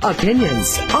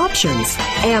 Opinions, options,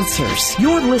 answers.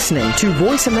 You're listening to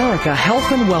Voice America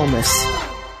Health and Wellness.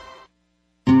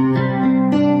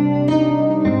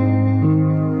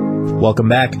 Welcome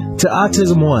back to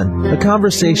Autism One, a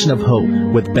conversation of hope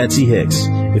with Betsy Hicks.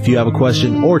 If you have a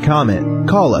question or comment,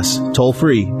 call us toll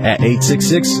free at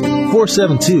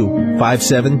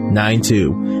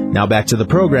 866-472-5792. Now back to the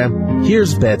program.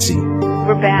 Here's Betsy.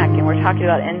 We're back, and we're talking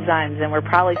about enzymes, and we're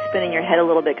probably spinning your head a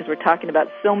little bit because we're talking about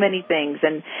so many things,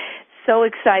 and so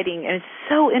exciting, and it's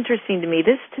so interesting to me.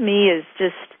 This, to me, is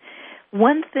just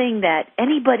one thing that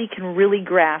anybody can really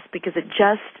grasp because it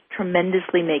just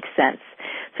tremendously makes sense.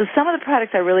 So some of the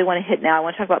products I really want to hit now, I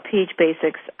want to talk about pH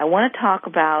Basics. I want to talk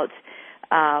about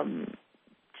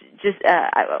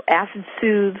Acid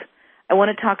Soothe. I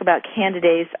want to talk about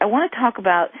Candidase. I want to talk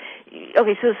about,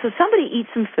 okay, so somebody eats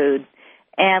some food,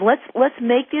 and let's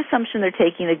make the assumption they're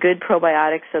taking a good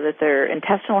probiotic so that their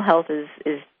intestinal health is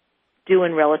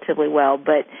doing relatively well,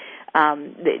 but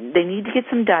they need to get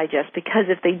some digest, because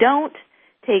if they don't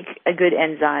take a good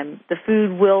enzyme, the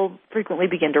food will frequently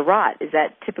begin to rot. Is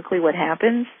that typically what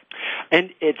happens?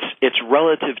 And it's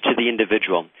relative to the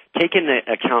individual. Take into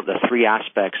account the three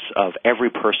aspects of every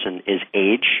person is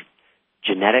age,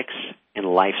 genetics, and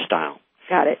lifestyle.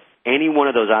 Got it. Any one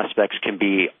of those aspects can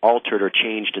be altered or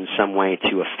changed in some way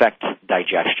to affect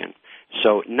digestion.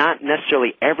 So not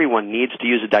necessarily everyone needs to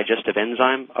use a digestive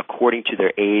enzyme according to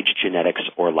their age, genetics,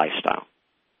 or lifestyle.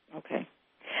 Okay.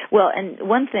 Well, and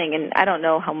one thing, and I don't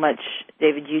know how much,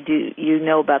 David, you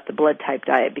know about the blood type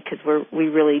diet, because we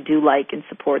really do like and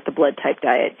support the blood type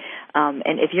diet.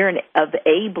 And if you're of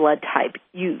A blood type,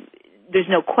 there's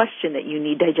no question that you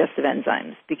need digestive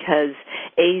enzymes, because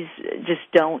A's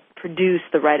just don't produce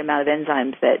the right amount of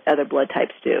enzymes that other blood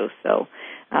types do. So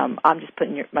I'm just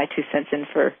putting my 2 cents in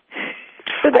for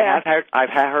that. I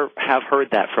have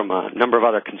heard that from a number of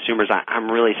other consumers.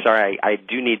 I'm really sorry. I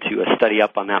do need to study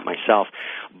up on that myself,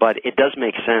 but it does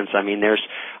make sense. I mean, there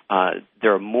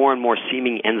are more and more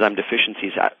seeming enzyme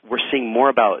deficiencies. We're seeing more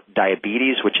about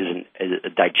diabetes, which is a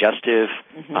digestive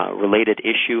related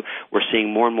issue. We're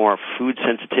seeing more and more food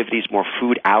sensitivities, more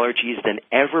food allergies than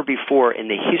ever before in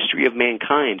the history of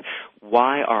mankind.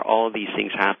 Why are all of these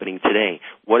things happening today?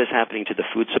 What is happening to the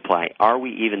food supply? Are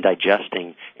we even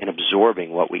digesting and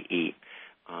absorbing what we eat?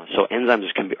 So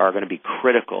enzymes are going to be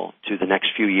critical to the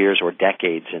next few years or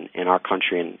decades in our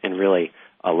country and really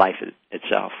life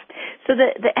itself. So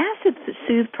the Acid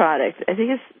Soothe product, I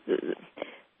think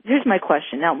here's my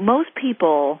question. Now, most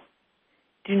people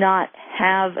do not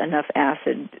have enough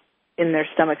acid in their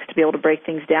stomachs to be able to break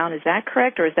things down. Is that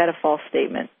correct, or is that a false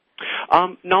statement?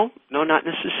 No, not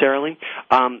necessarily.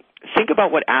 Think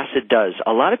about what acid does.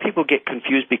 A lot of people get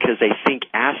confused because they think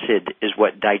acid is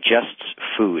what digests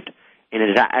food, and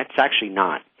it's actually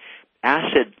not.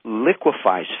 Acid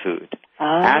liquefies food. Oh.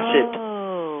 Acid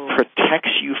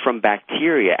protects you from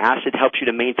bacteria. Acid helps you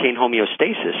to maintain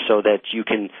homeostasis so that you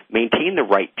can maintain the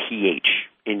right pH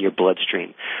in your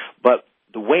bloodstream. But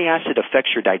the way acid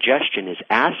affects your digestion is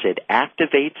acid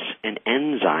activates an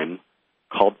enzyme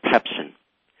called pepsin.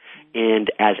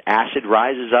 And as acid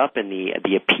rises up and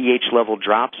the pH level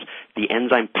drops, the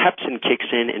enzyme pepsin kicks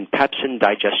in, and pepsin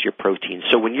digests your protein.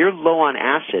 So when you're low on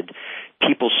acid,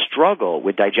 people struggle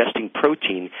with digesting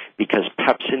protein because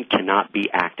pepsin cannot be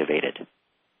activated.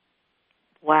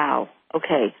 Wow.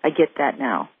 Okay, I get that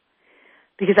now.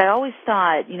 Because I always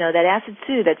thought, that Acid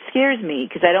Soothe, that scares me,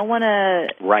 because I don't want to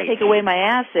take away my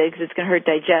acid because it's going to hurt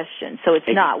digestion. So it's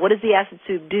not. What does the Acid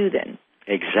Soothe do then?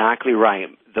 Exactly right.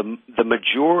 The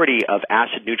majority of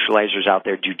acid neutralizers out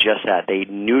there do just that. They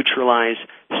neutralize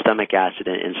stomach acid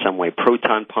in some way.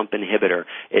 Proton pump inhibitor,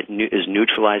 it is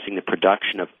neutralizing the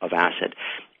production of acid.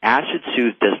 Acid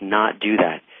Soothe does not do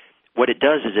that. What it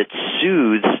does is it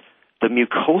soothes the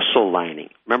mucosal lining.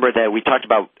 Remember that we talked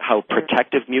about how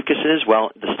protective mucus is?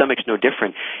 Well, the stomach's no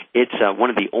different. It's one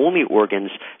of the only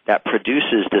organs that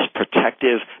produces this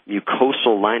protective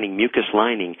mucosal lining, mucus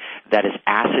lining, that is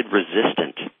acid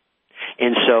resistant.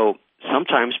 And so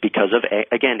sometimes because of,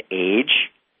 again, age,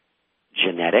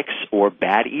 genetics or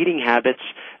bad eating habits,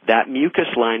 that mucus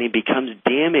lining becomes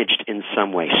damaged in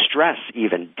some way. Stress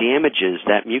even damages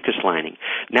that mucus lining.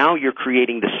 Now you're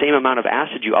creating the same amount of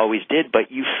acid you always did,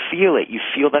 but you feel it. You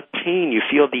feel the pain. You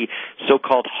feel the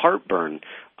so-called heartburn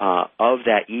of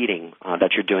that eating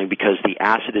that you're doing, because the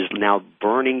acid is now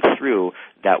burning through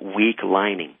that weak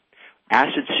lining.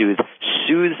 Acid Soothe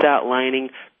soothes that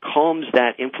lining, calms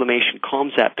that inflammation,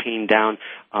 calms that pain down,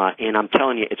 and I'm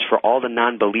telling you, it's for all the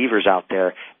non-believers out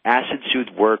there. Acid Soothe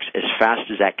works as fast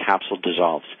as that capsule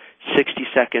dissolves. 60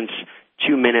 seconds,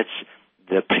 2 minutes,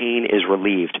 the pain is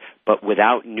relieved, but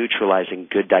without neutralizing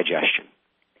good digestion.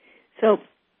 So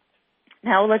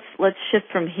now let's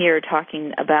shift from here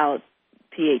talking about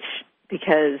pH,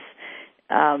 because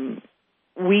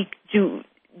we do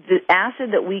the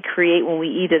acid that we create when we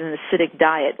eat an acidic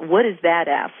diet. What is that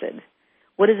acid?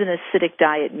 What does an acidic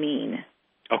diet mean?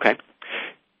 Okay.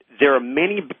 There are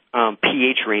many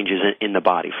pH ranges in the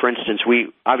body. For instance,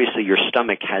 obviously your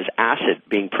stomach has acid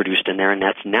being produced in there, and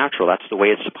that's natural. That's the way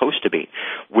it's supposed to be.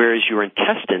 Whereas your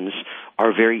intestines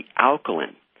are very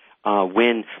alkaline.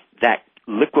 When that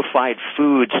liquefied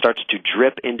food starts to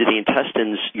drip into the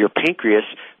intestines, your pancreas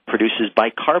produces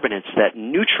bicarbonates that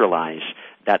neutralize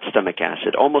that stomach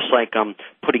acid, almost like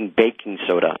putting baking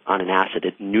soda on an acid.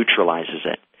 It neutralizes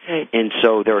it. Right. And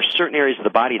so there are certain areas of the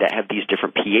body that have these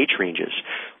different pH ranges.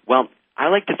 Well, I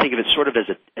like to think of it sort of as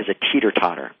a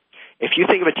teeter-totter. If you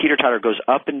think of a teeter-totter, it goes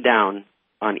up and down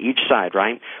on each side,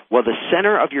 right? Well, the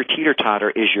center of your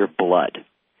teeter-totter is your blood.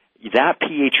 That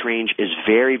pH range is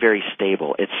very, very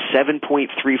stable. It's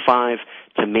 7.35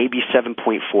 to maybe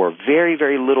 7.4. Very,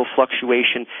 very little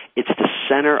fluctuation. It's the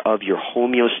center of your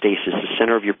homeostasis, the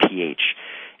center of your pH.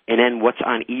 And then what's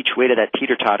on each way to that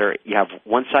teeter-totter, you have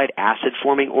one side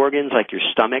acid-forming organs like your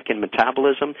stomach and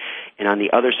metabolism, and on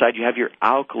the other side you have your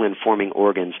alkaline-forming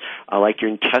organs like your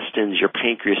intestines, your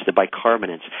pancreas, the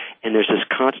bicarbonates, and there's this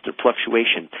constant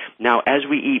fluctuation. Now, as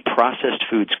we eat processed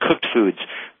foods, cooked foods,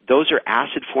 those are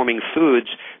acid-forming foods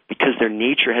because their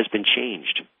nature has been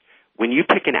changed. When you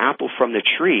pick an apple from the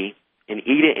tree and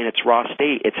eat it in its raw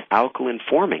state, it's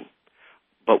alkaline-forming.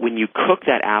 But when you cook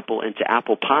that apple into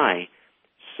apple pie,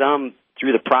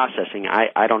 through the processing,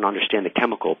 I don't understand the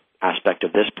chemical aspect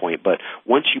of this point, but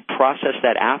once you process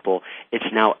that apple, it's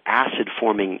now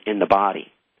acid-forming in the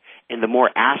body. And the more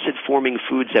acid-forming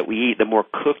foods that we eat, the more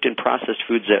cooked and processed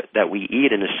foods that we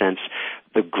eat, in a sense,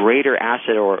 the greater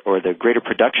acid or the greater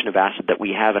production of acid that we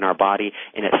have in our body,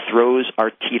 and it throws our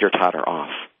teeter-totter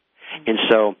off. And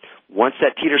so once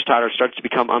that teeter-totter starts to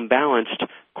become unbalanced, of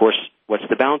course, what's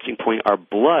the balancing point? Our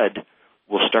blood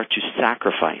will start to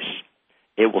sacrifice.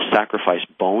 It will sacrifice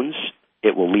bones.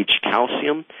 It will leach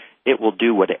calcium. It will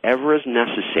do whatever is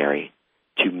necessary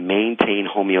to maintain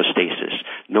homeostasis.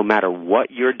 No matter what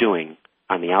you're doing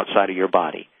on the outside of your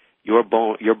body, your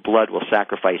blood will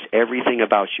sacrifice everything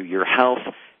about you, your health,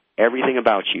 everything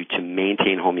about you to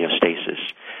maintain homeostasis.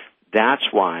 That's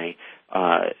why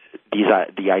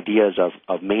the ideas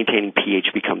of maintaining pH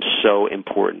become so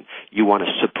important. You want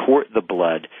to support the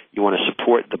blood. You want to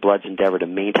support the blood's endeavor to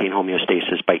maintain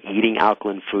homeostasis by eating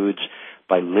alkaline foods,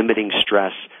 by limiting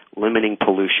stress, limiting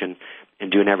pollution,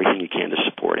 and doing everything you can to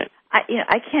support it.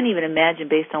 I can't even imagine,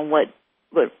 based on what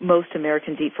most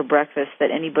Americans eat for breakfast, that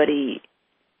anybody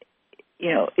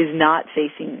is not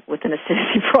facing with an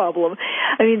acidity problem.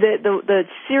 I mean, the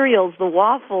cereals, the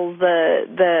waffles,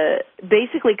 the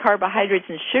basically carbohydrates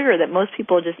and sugar that most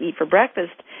people just eat for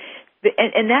breakfast,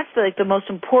 and that's the most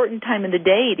important time of the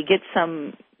day to get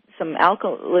some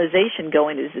alkalization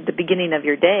going, is at the beginning of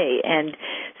your day. And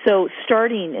so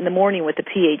starting in the morning with the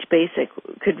pH Basic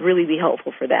could really be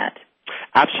helpful for that.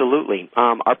 Absolutely.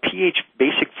 Our pH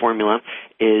Basic formula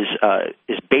is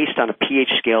based on a pH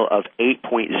scale of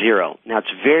 8.0. Now,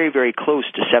 it's very, very close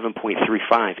to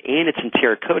 7.35, and it's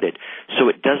enteric-coated, so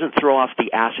it doesn't throw off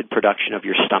the acid production of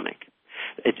your stomach.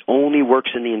 It only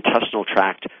works in the intestinal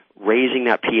tract, raising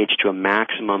that pH to a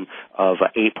maximum of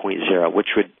 8.0, which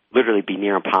would literally be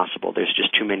near impossible. There's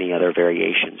just too many other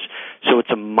variations. So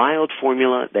it's a mild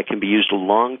formula that can be used on a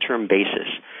long-term basis.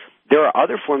 There are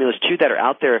other formulas, too, that are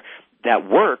out there that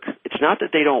work. It's not that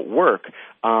they don't work,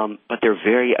 but they're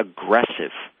very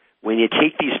aggressive. When you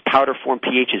take these powder form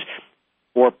pHs,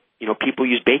 or people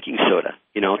use baking soda,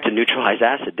 to neutralize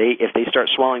acid. If they start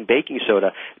swallowing baking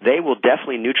soda, they will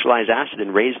definitely neutralize acid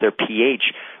and raise their pH,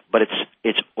 but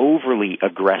it's overly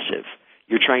aggressive.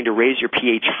 You're trying to raise your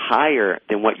pH higher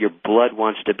than what your blood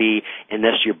wants to be, and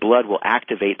thus your blood will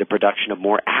activate the production of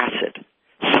more acid.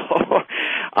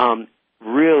 So,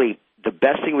 really, the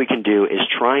best thing we can do is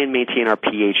try and maintain our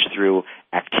pH through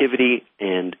activity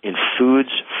and in foods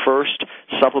first.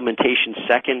 supplementation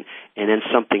second, and then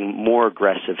something more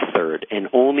aggressive third, and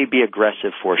only be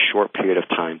aggressive for a short period of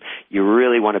time. You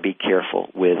really want to be careful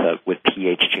with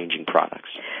pH-changing products.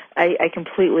 I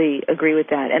completely agree with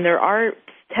that. And there are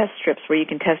test strips where you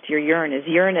can test your urine. Is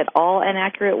urine at all an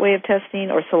accurate way of testing,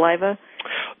 or saliva?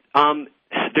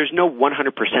 There's no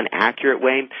 100% accurate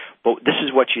way, but this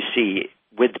is what you see.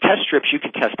 With test strips, you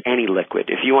can test any liquid.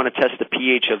 If you want to test the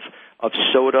pH of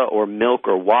soda or milk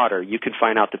or water, you can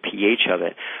find out the pH of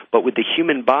it. But with the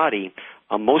human body,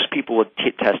 most people would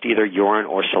test either urine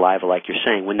or saliva, like you're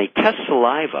saying. When they test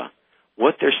saliva,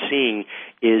 what they're seeing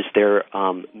is their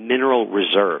mineral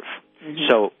reserve. Mm-hmm.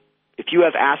 So if you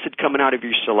have acid coming out of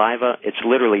your saliva, it's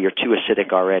literally you're too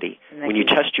acidic already. When you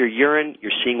test your urine,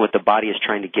 you're seeing what the body is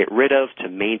trying to get rid of to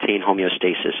maintain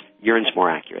homeostasis. Urine's more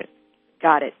accurate.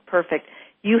 Got it. Perfect.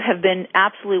 You have been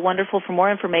absolutely wonderful. For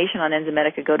more information on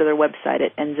Enzymedica, go to their website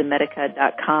at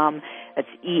enzymedica.com. That's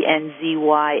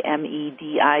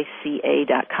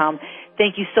ENZYMEDICA.com.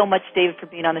 Thank you so much, David, for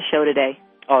being on the show today.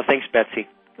 Oh, thanks, Betsy.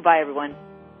 Goodbye, everyone.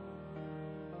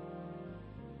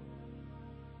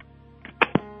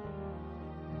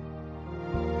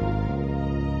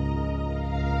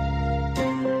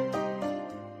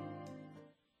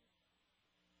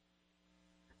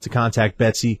 To contact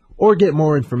Betsy or get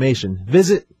more information,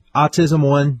 visit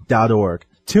autism1.org.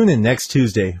 Tune in next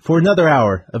Tuesday for another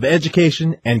hour of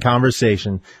education and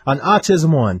conversation on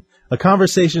Autism One, a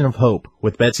conversation of hope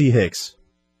with Betsy Hicks.